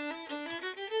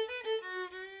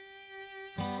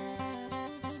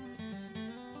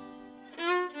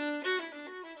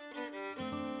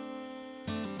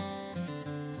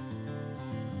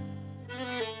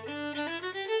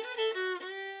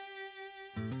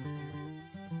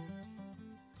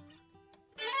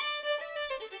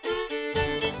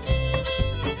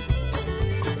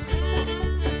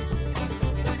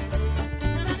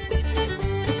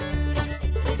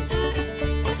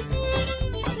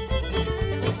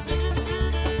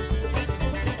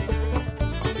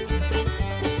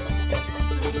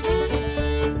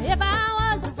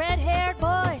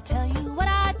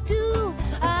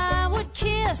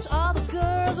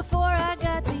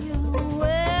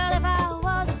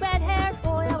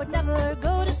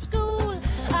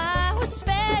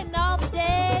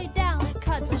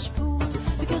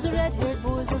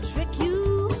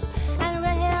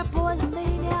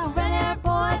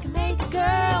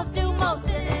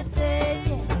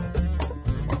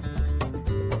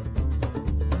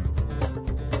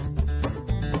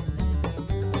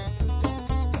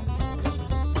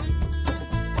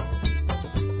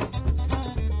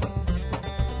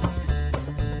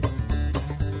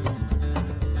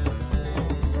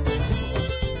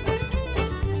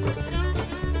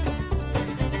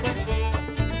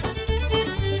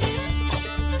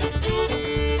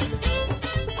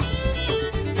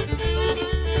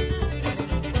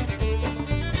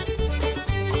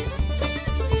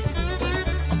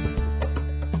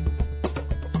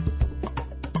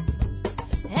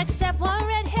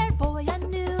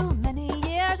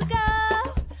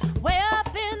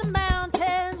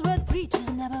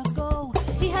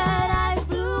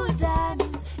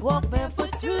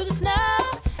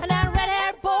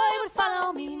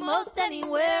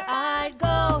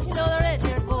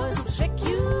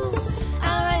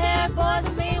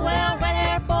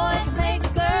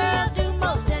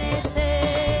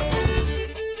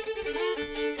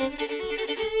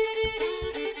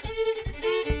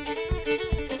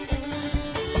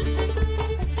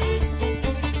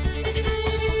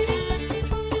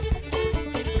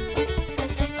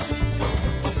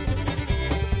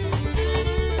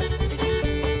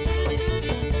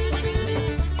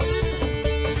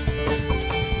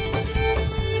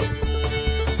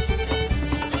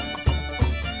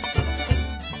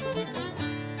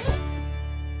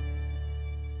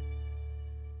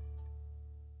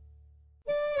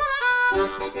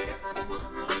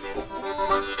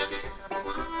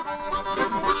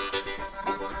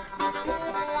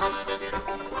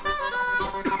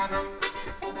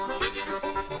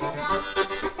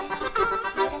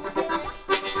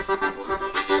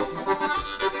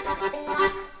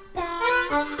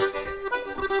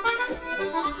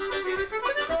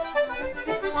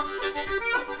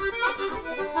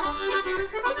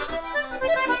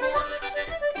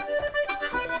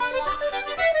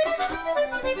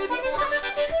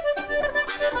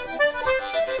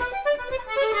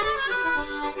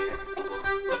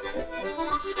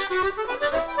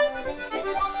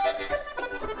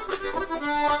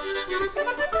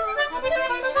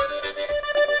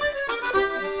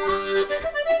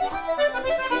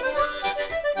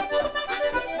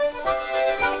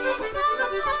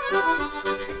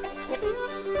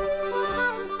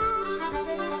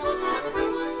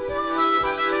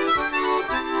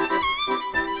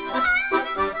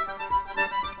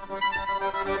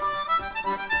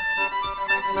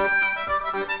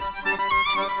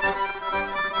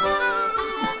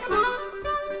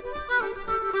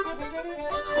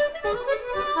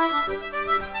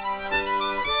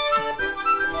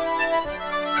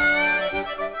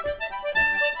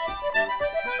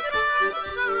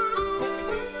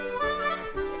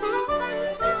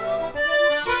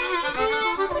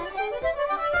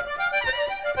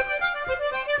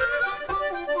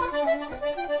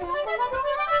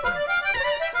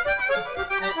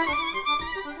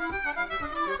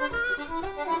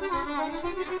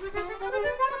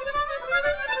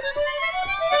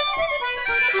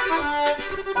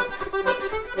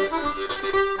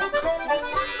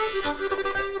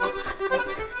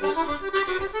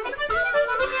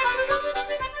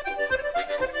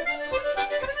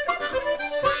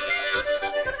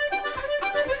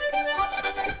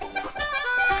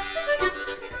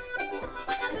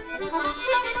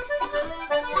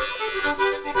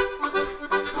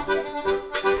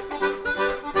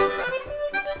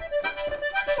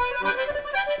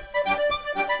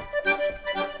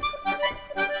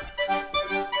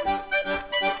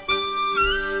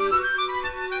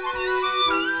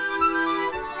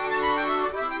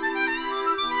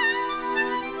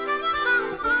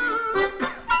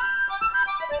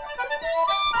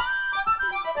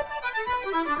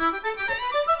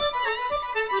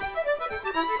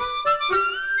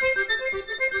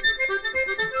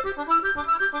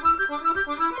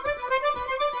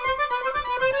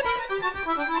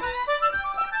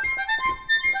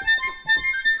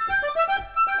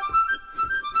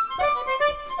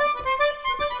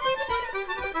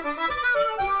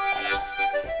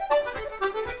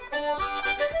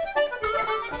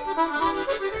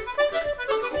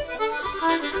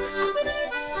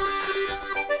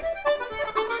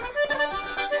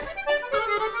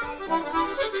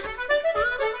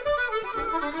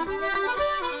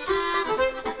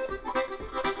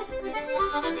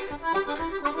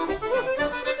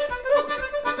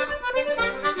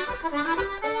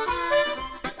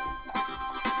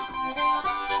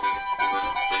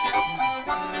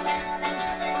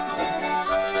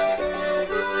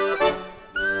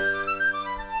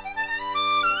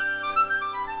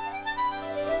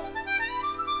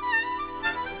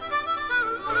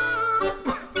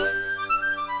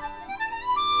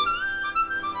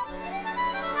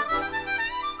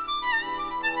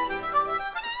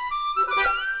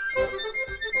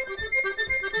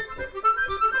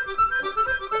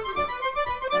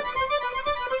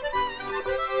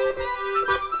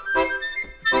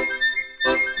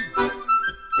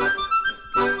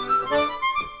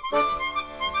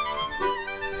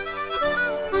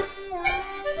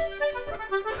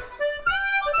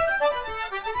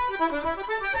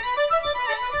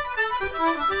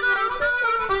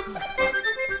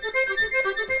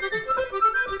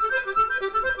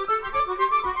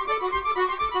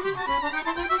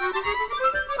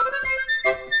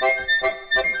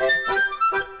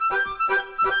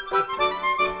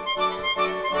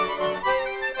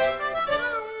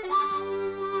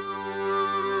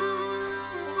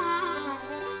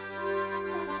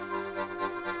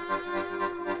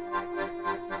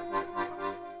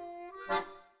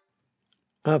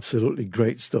 Absolutely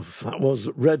great stuff. That was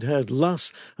Red-Haired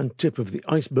Lass and Tip of the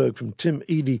Iceberg from Tim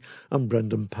Eadie and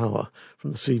Brendan Power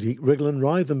from the CD Wriggle and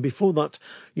Writhe. And before that,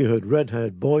 you heard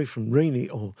Red-Haired Boy from Rainy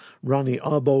or Rani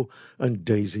Arbo and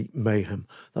Daisy Mayhem.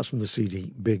 That's from the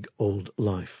CD Big Old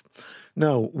Life.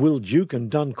 Now, Will Duke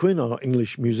and Dan Quinn are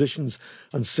English musicians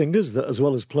and singers that, as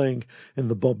well as playing in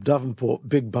the Bob Davenport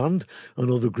Big Band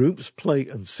and other groups, play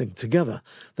and sing together.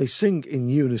 They sing in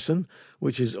unison,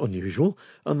 which is unusual,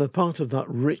 and they're part of that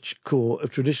rich core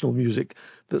of traditional music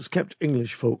that's kept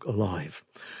English folk alive.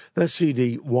 Their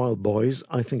CD, Wild Boys,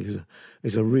 I think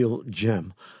is a real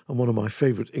gem and one of my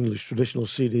favourite English traditional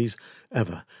CDs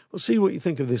ever. We'll see what you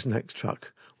think of this next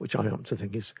track, which I happen to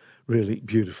think is really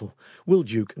beautiful. Will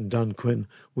Duke and Dan Quinn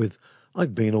with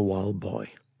I've Been a Wild Boy.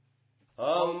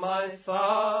 Oh, my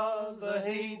father,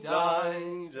 he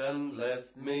died and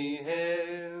left me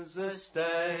his estate.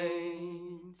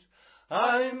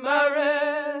 I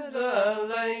married a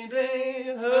lady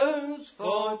whose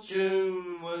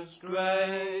fortune was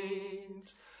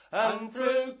great, and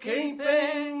through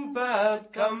keeping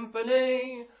bad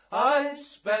company I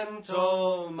spent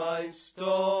all my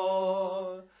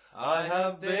store. I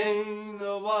have been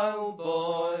a wild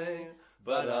boy,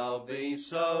 but I'll be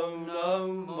so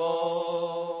no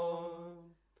more.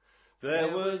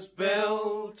 There was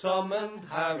Bill, Tom and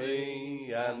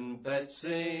Harry, and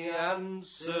Betsy and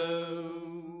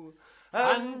Sue,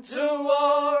 and 2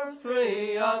 or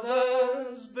 3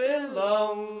 others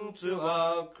belonged to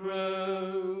our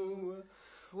crew.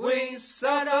 We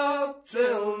sat up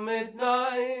till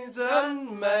midnight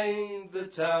and made the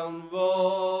town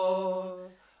roar.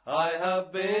 I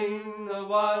have been a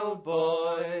wild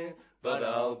boy, but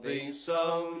I'll be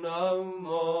so no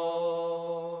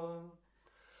more.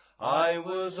 I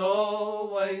was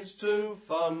always too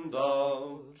fond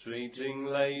of treating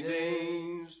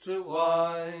ladies to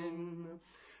wine,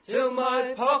 till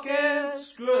my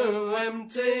pockets grew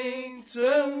empty.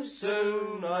 Too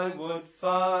soon I would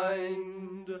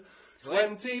find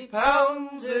 20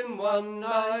 pounds in one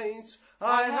night.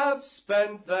 I have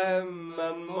spent them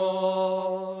and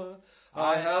more.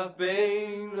 I have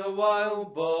been a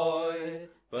wild boy,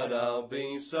 but I'll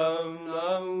be so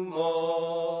no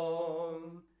more.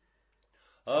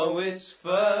 Oh, it's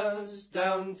first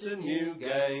down to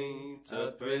Newgate,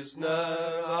 a prisoner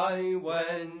I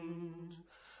went.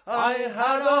 I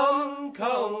had on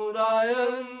cold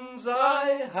irons,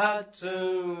 I had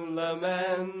to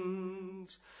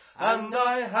lament, and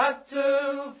I had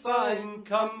to find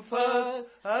comfort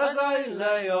as I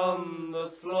lay on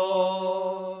the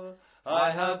floor.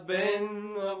 I have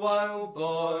been a wild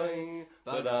boy,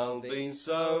 but I'll be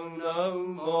so no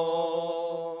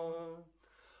more.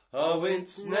 Oh,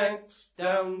 it's next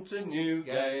down to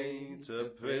Newgate, a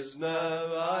prisoner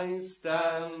I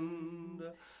stand,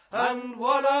 and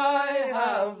what I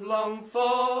have longed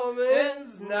for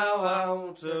is now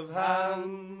out of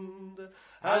hand.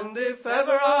 And if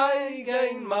ever I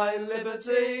gain my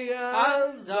liberty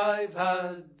as I've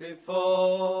had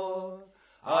before,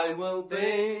 I will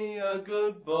be a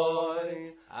good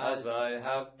boy as I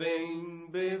have been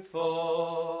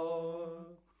before.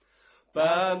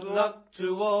 Bad luck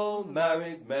to all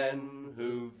married men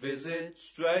who visit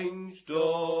strange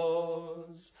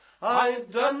doors.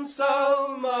 I've done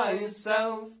so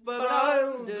myself, but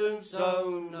I'll do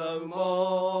so no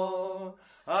more.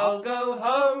 I'll go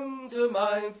home to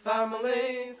my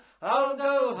family, I'll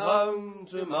go home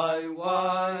to my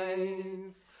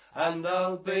wife, and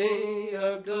I'll be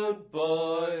a good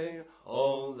boy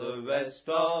all the rest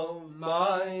of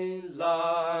my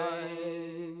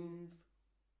life.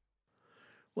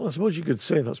 Well, I suppose you could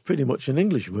say that's pretty much an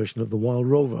English version of The Wild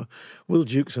Rover. Will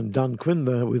Dukes and Dan Quinn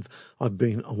there with I've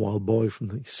Been a Wild Boy from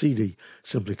the CD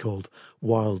simply called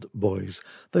Wild Boys.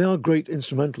 They are great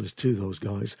instrumentalists too, those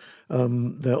guys.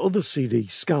 Their other CD,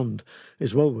 Scanned,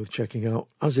 is well worth checking out,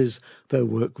 as is their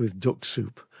work with Duck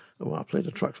Soup. Oh, I played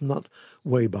a track from that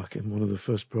way back in one of the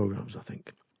first programmes, I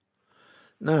think.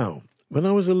 Now, when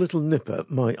I was a little nipper,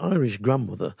 my Irish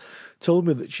grandmother told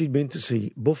me that she'd been to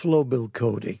see Buffalo Bill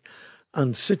Cody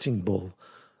and Sitting Bull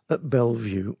at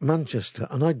Bellevue, Manchester,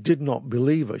 and I did not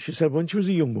believe her. She said when she was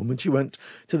a young woman, she went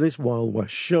to this Wild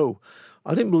West show.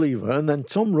 I didn't believe her, and then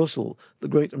Tom Russell, the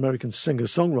great American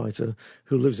singer-songwriter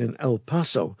who lives in El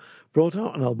Paso, brought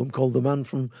out an album called The Man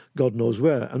from God Knows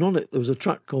Where, and on it there was a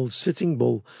track called Sitting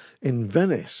Bull in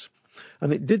Venice.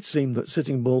 And it did seem that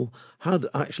Sitting Bull had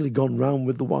actually gone round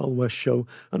with the Wild West show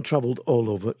and travelled all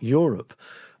over Europe.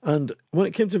 And when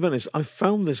it came to Venice, I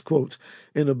found this quote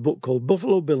in a book called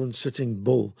Buffalo Bill and Sitting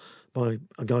Bull by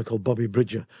a guy called Bobby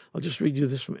Bridger. I'll just read you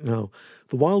this from it now.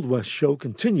 The Wild West show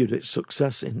continued its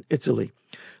success in Italy.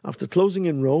 After closing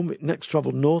in Rome, it next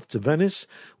travelled north to Venice,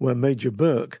 where Major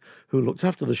Burke, who looked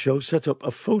after the show, set up a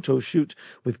photo shoot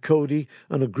with Cody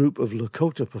and a group of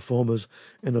Lakota performers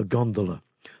in a gondola.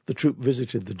 The troupe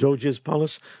visited the Doge's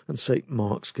Palace and St.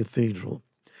 Mark's Cathedral.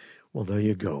 Well, there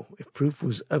you go. If proof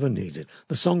was ever needed.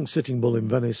 The song Sitting Bull in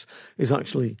Venice is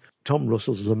actually Tom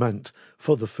Russell's lament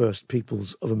for the first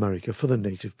peoples of America, for the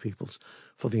native peoples,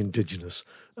 for the indigenous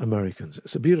Americans.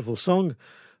 It's a beautiful song,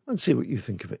 and see what you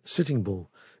think of it. Sitting Bull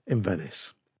in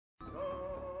Venice.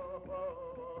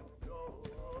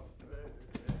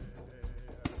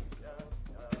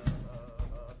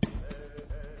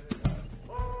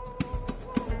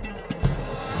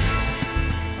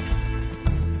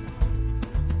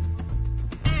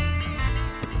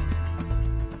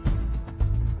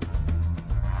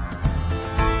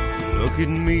 Look at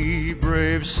me,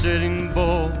 brave Sitting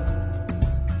Bull,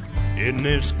 in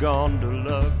this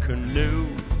gondola canoe.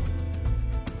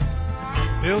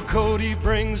 Bill Cody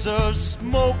brings us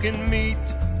smoking meat,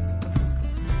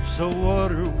 so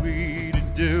what are we to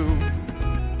do?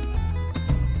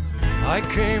 I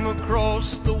came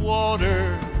across the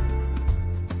water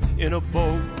in a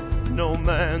boat no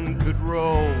man could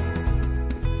row,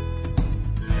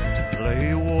 to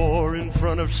play war in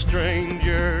front of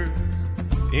strangers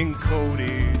in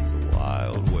Cody's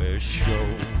Wild West show.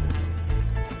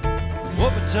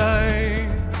 Whoop-a-tie,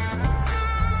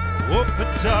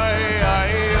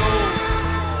 whoop-a-tie-I-O.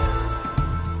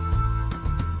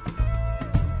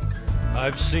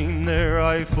 I've seen their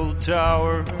Eiffel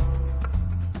Tower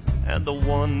and the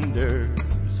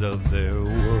wonders of their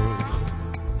world.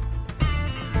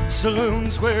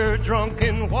 Saloons where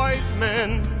drunken white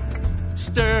men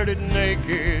stared at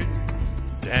naked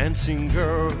dancing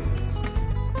girls.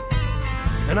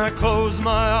 And I close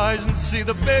my eyes and see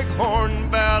the Bighorn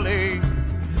Valley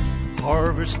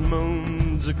harvest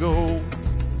moons ago,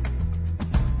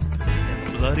 and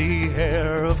the bloody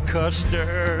hair of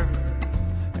Custer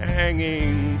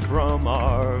hanging from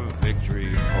our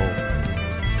victory pole.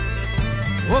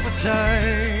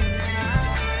 Whoop-a-tie,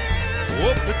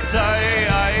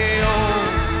 whoop-a-tie-I-O.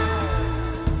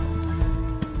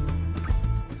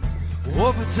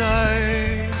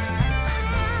 Whoop-a-tie,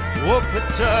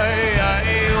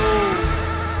 whoop-a-tie-I-O.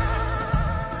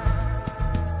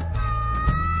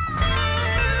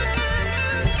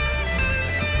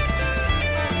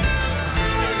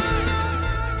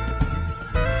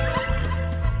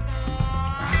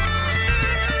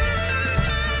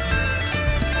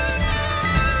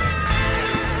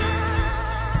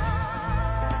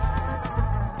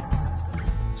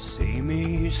 See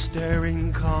me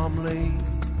staring calmly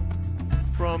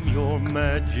from your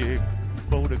magic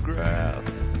photograph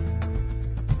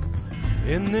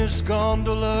in this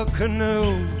gondola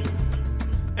canoe.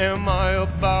 Am I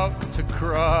about to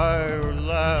cry or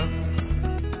laugh?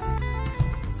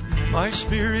 My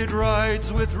spirit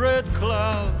rides with Red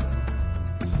Cloud,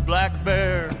 Black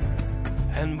Bear,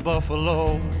 and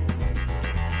Buffalo.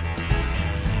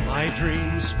 My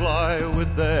dreams fly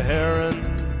with the heron,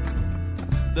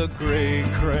 the gray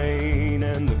crane,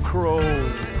 and the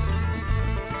crow.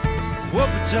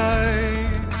 Whoop-a-tie,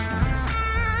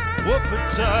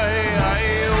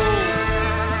 whoop-a-tie-I-O.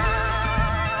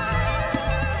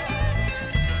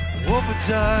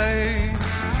 Whoop-a-tie,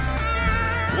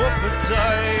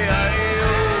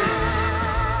 whoop-a-tie-I-O.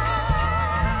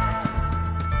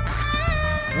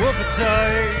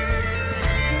 Whoop-a-tie.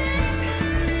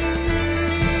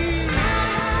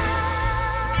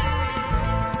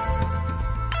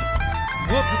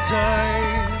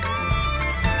 Whoop-a-tie,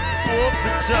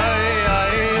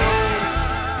 whoop-a-tie-I-O.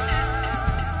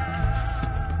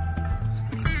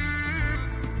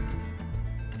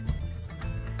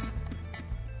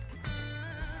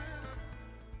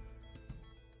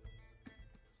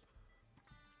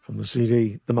 From the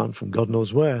CD, The Man from God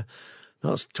Knows Where,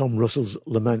 that's Tom Russell's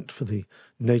lament for the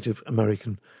Native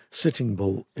American Sitting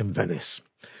Bull in Venice.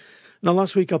 Now,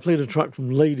 last week I played a track from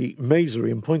Lady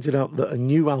Masery and pointed out that a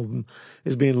new album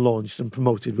is being launched and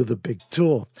promoted with a big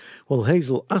tour. Well,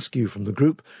 Hazel Askew from the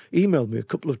group emailed me a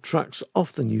couple of tracks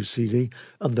off the new CD,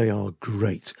 and they are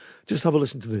great. Just have a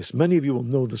listen to this. Many of you will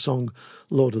know the song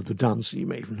Lord of the Dance. You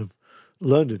may even have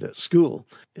learned it at school.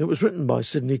 It was written by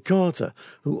Sydney Carter,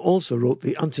 who also wrote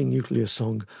the anti-nuclear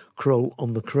song Crow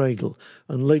on the Cradle,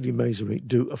 and Lady Masery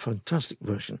do a fantastic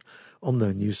version on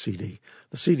their new CD.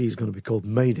 The CD is going to be called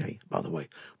Mayday, by the way.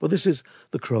 But this is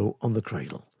The Crow on the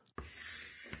Cradle.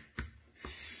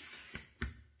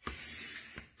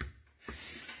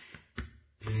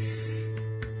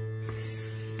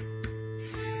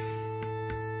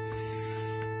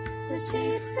 The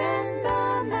sheep's in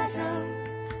the meadow,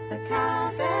 the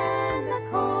cows in the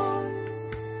corn.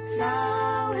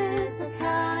 Now is the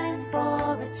time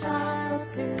for a child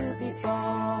to be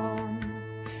born.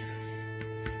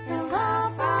 He'll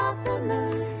laugh at the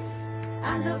moon,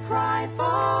 and he'll cry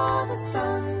for the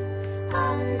sun.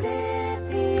 And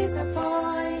if he's a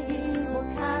boy, he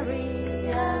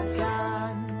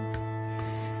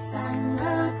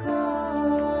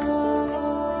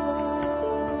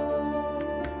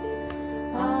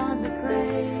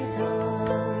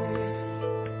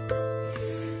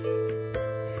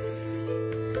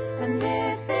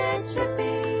it should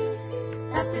be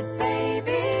that this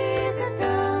baby's a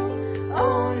girl.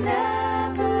 Oh,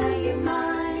 never you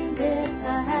mind if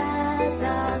her hair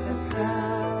doesn't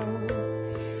curl.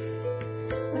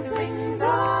 With rings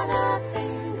on her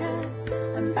fingers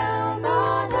and bells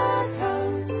on her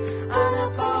toes, and a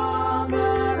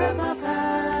bomber above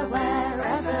her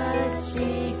wherever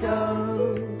she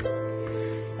goes.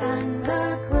 Sang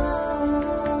the crow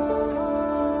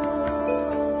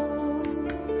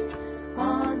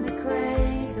on the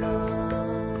cradle.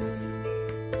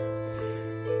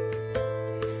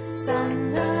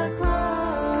 Sang the crow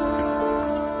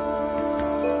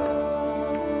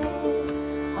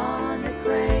on the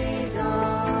cradle.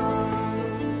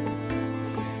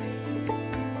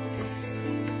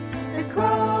 The crow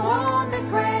on the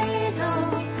cradle,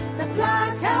 the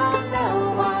black and the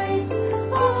white.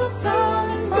 Oh,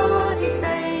 somebody's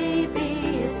baby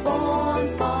is born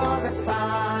for a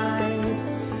fight.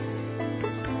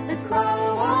 The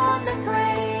crow on the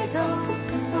cradle,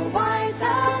 the white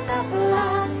and the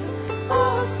black.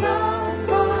 Oh,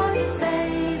 somebody's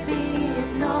baby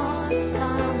is not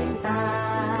coming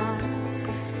back.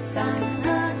 Sang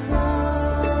the crow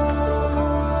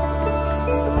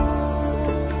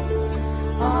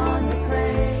on the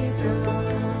cradle.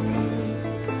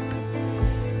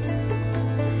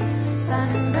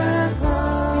 Sang the crow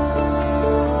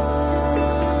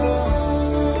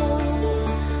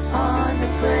on the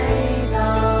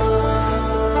cradle.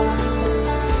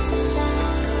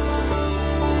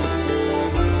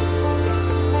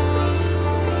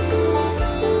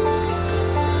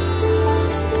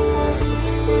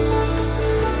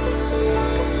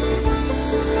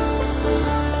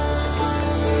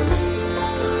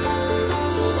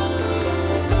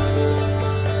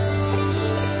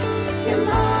 Your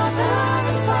mother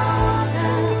and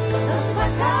father, they'll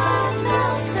sweat and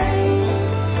they'll save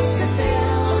to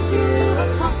build you a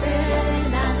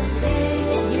coffin and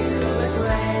dig you a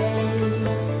grave.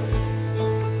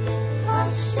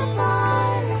 Hush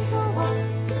goodbye, little one,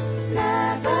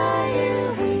 never you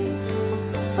weep,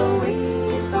 for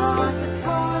we've got a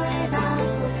toy that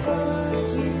will put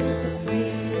you to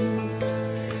sleep.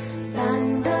 Sang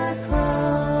the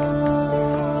crow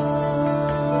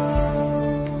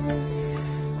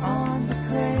on the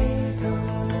cradle.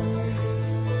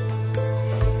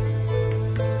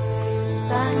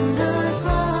 Sang the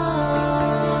crow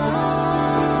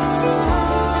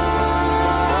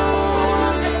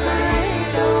on the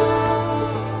cradle.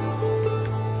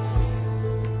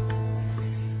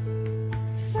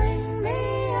 Bring me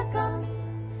a gun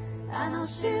and I'll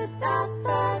shoot that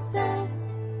bird dead.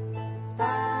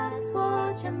 That's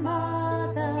what your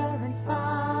mother and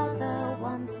father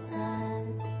once said.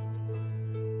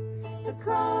 The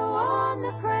crow on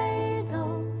the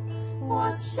cradle,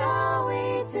 what shall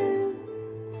we do?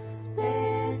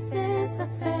 This is the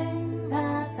thing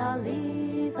that I'll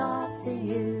leave up to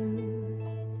you.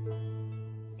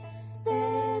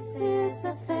 This is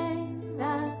the thing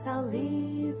that I'll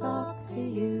leave up to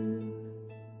you.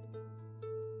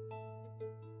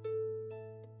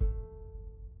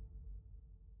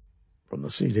 From the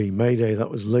CD Mayday, that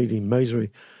was Lady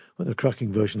Masery with a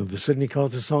cracking version of the Sydney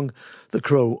Carter song, The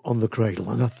Crow on the Cradle.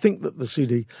 And I think that the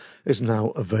CD is now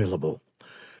available.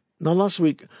 Now, last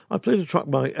week, I played a track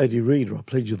by Eddie Reader. I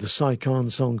played you the Cy Khan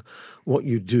song, What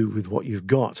You Do With What You've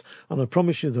Got. And I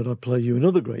promise you that I'll play you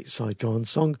another great Cy Khan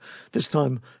song, this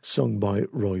time sung by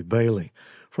Roy Bailey.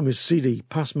 From his CD,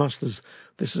 Past Masters,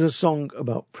 this is a song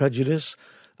about prejudice,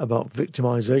 about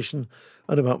victimisation,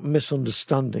 and about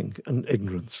misunderstanding and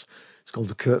ignorance. It's called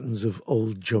The Curtains of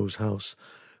Old Joe's House.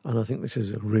 And I think this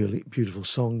is a really beautiful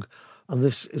song. And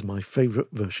this is my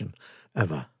favourite version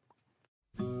ever.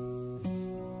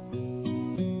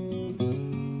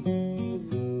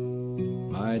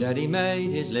 My daddy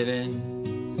made his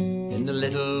living in the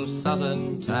little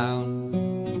southern town,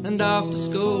 and after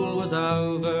school was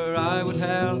over I would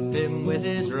help him with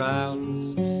his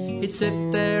rounds. He'd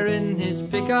sit there in his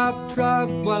pickup truck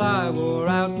while I wore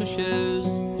out my shoes,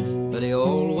 but he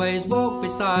always walked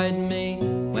beside me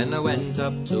when I went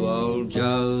up to old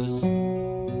Joe's.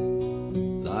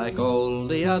 Like all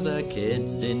the other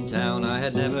kids in town, I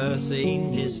had never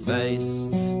seen his face,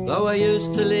 though I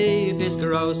used to leave his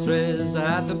groceries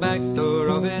at the back door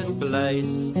of his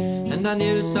place. And I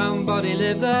knew somebody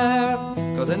lived there,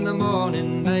 'cause in the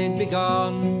morning they'd be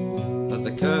gone. But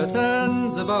the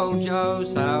curtains of old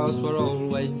Joe's house were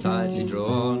always tightly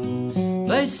drawn.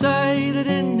 They say that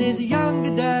in his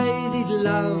younger days he'd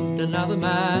loved another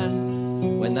man.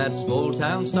 When that small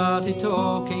town started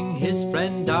talking, his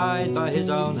friend died by his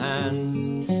own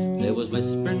hands. There was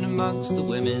whispering amongst the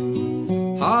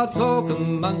women, hard talk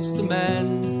amongst the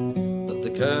men, but the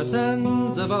the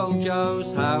curtains of old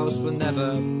Joe's house were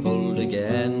never pulled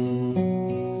again.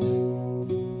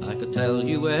 I could tell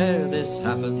you where this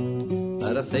happened,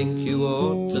 but I think you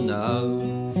ought to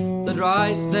know that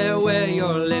right there where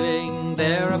you're living,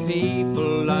 there are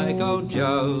people like old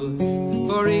Joe.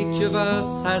 For each of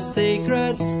us has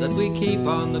secrets that we keep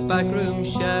on the backroom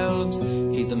shelves,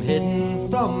 keep them hidden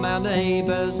from our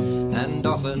neighbours and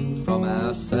often from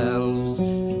ourselves.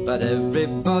 But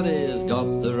everybody's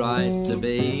got the right to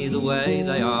be the way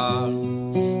they are.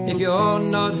 If you're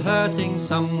not hurting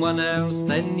someone else,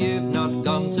 then you've not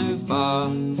gone too far.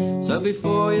 So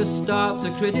before you start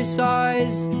to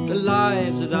criticise the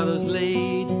lives that others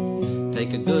lead,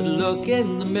 take a good look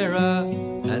in the mirror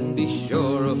and be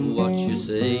sure of what you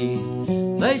see.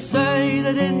 They say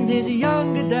that in his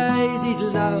younger days he'd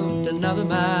loved another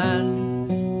man,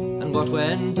 and what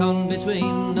went on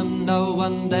between them no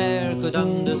one there could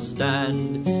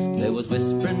understand. There was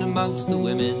whispering amongst the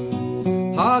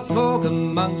women, hard talk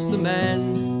amongst the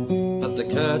men, but the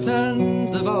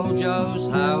curtains of old Joe's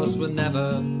house were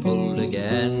never pulled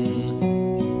again.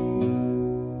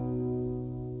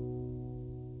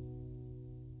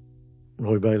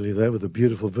 Roy Bailey there with a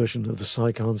beautiful version of the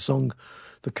Sycan song,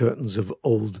 The Curtains of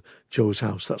Old Joe's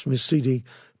House. That's Miss CD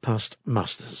Past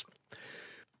Masters.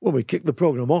 Well, we kicked the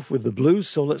programme off with the blues,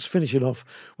 so let's finish it off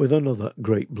with another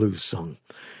great blues song.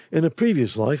 In a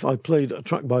previous life, I played a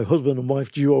track by husband and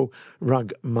wife duo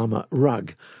Rag Mama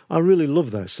Rag. I really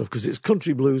love their stuff because it's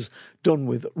country blues done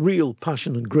with real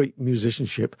passion and great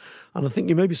musicianship, and I think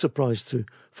you may be surprised to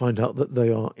find out that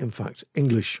they are, in fact,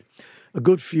 English. A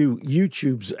good few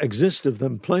YouTubes exist of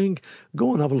them playing.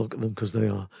 Go and have a look at them because they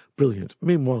are brilliant.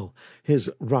 Meanwhile, here's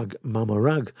Rag Mama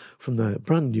Rag from their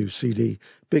brand new CD,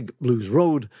 Big Blues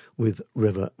Road with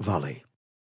River Valley.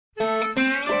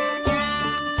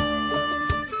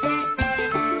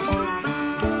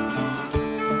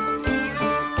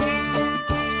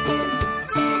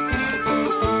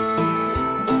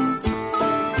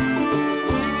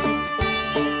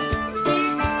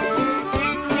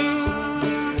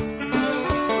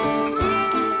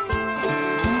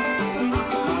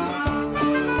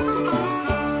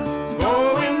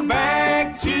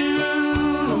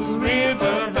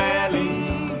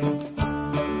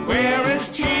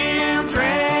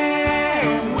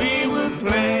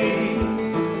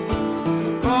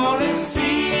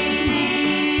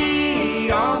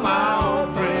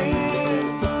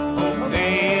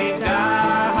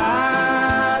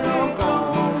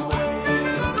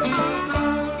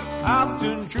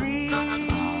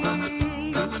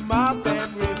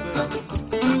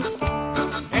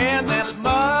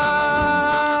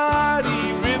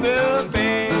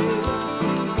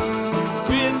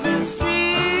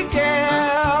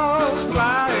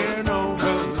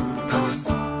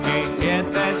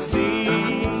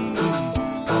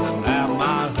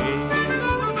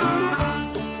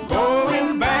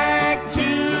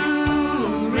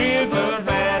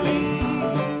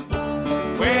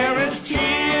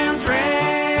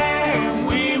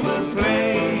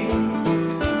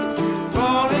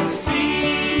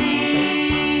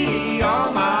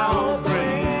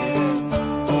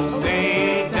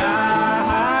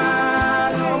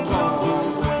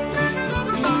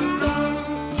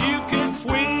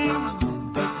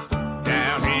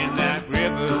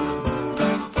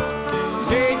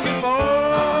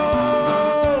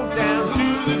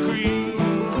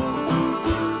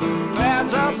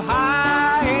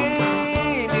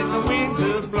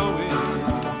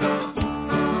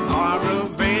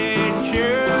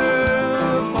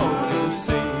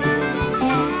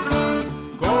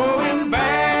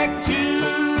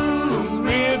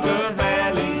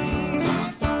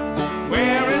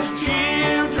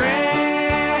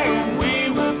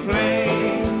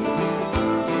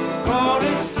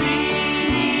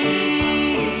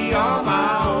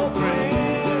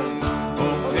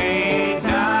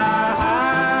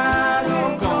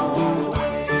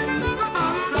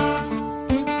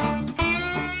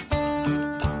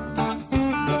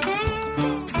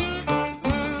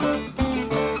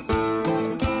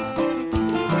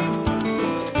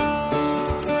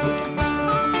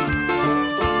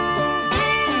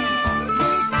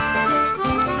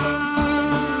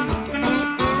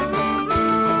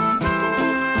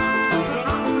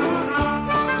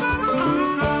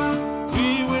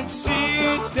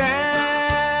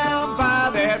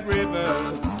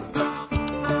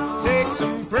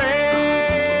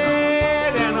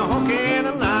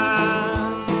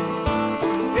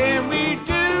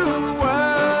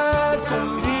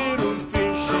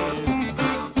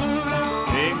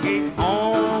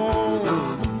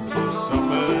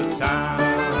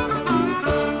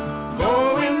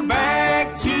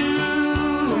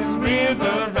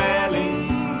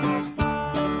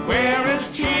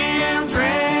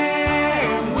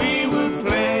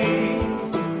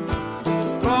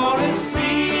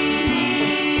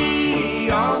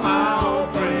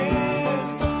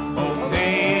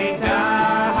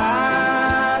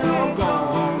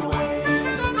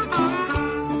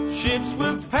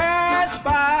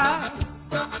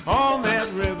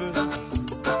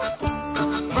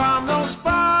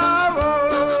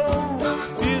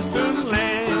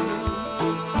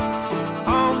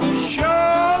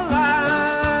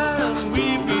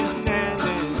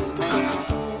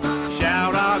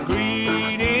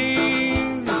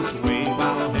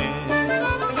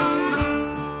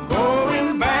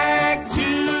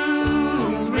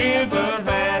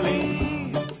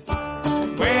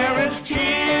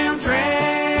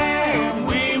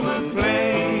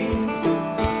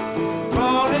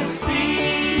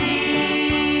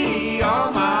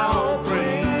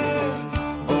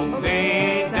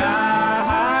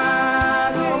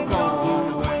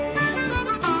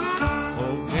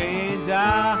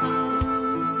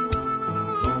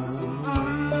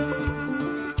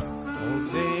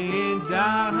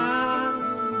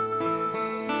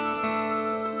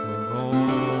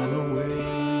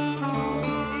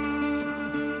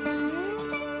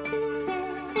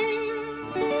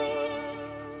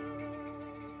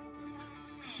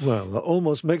 Well, that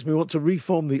almost makes me want to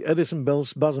reform the Edison Bell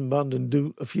Spasm Band and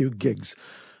do a few gigs.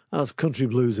 That's country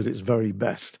blues at its very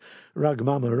best. Rag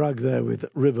Mama Rag there with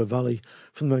River Valley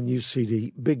from their new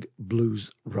CD, Big Blues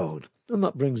Road. And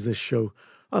that brings this show,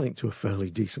 I think, to a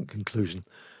fairly decent conclusion.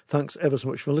 Thanks ever so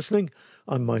much for listening.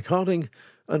 I'm Mike Harding,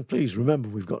 and please remember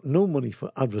we've got no money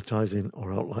for advertising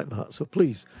or out like that, so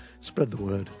please spread the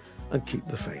word and keep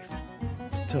the faith.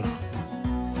 Ta-ra.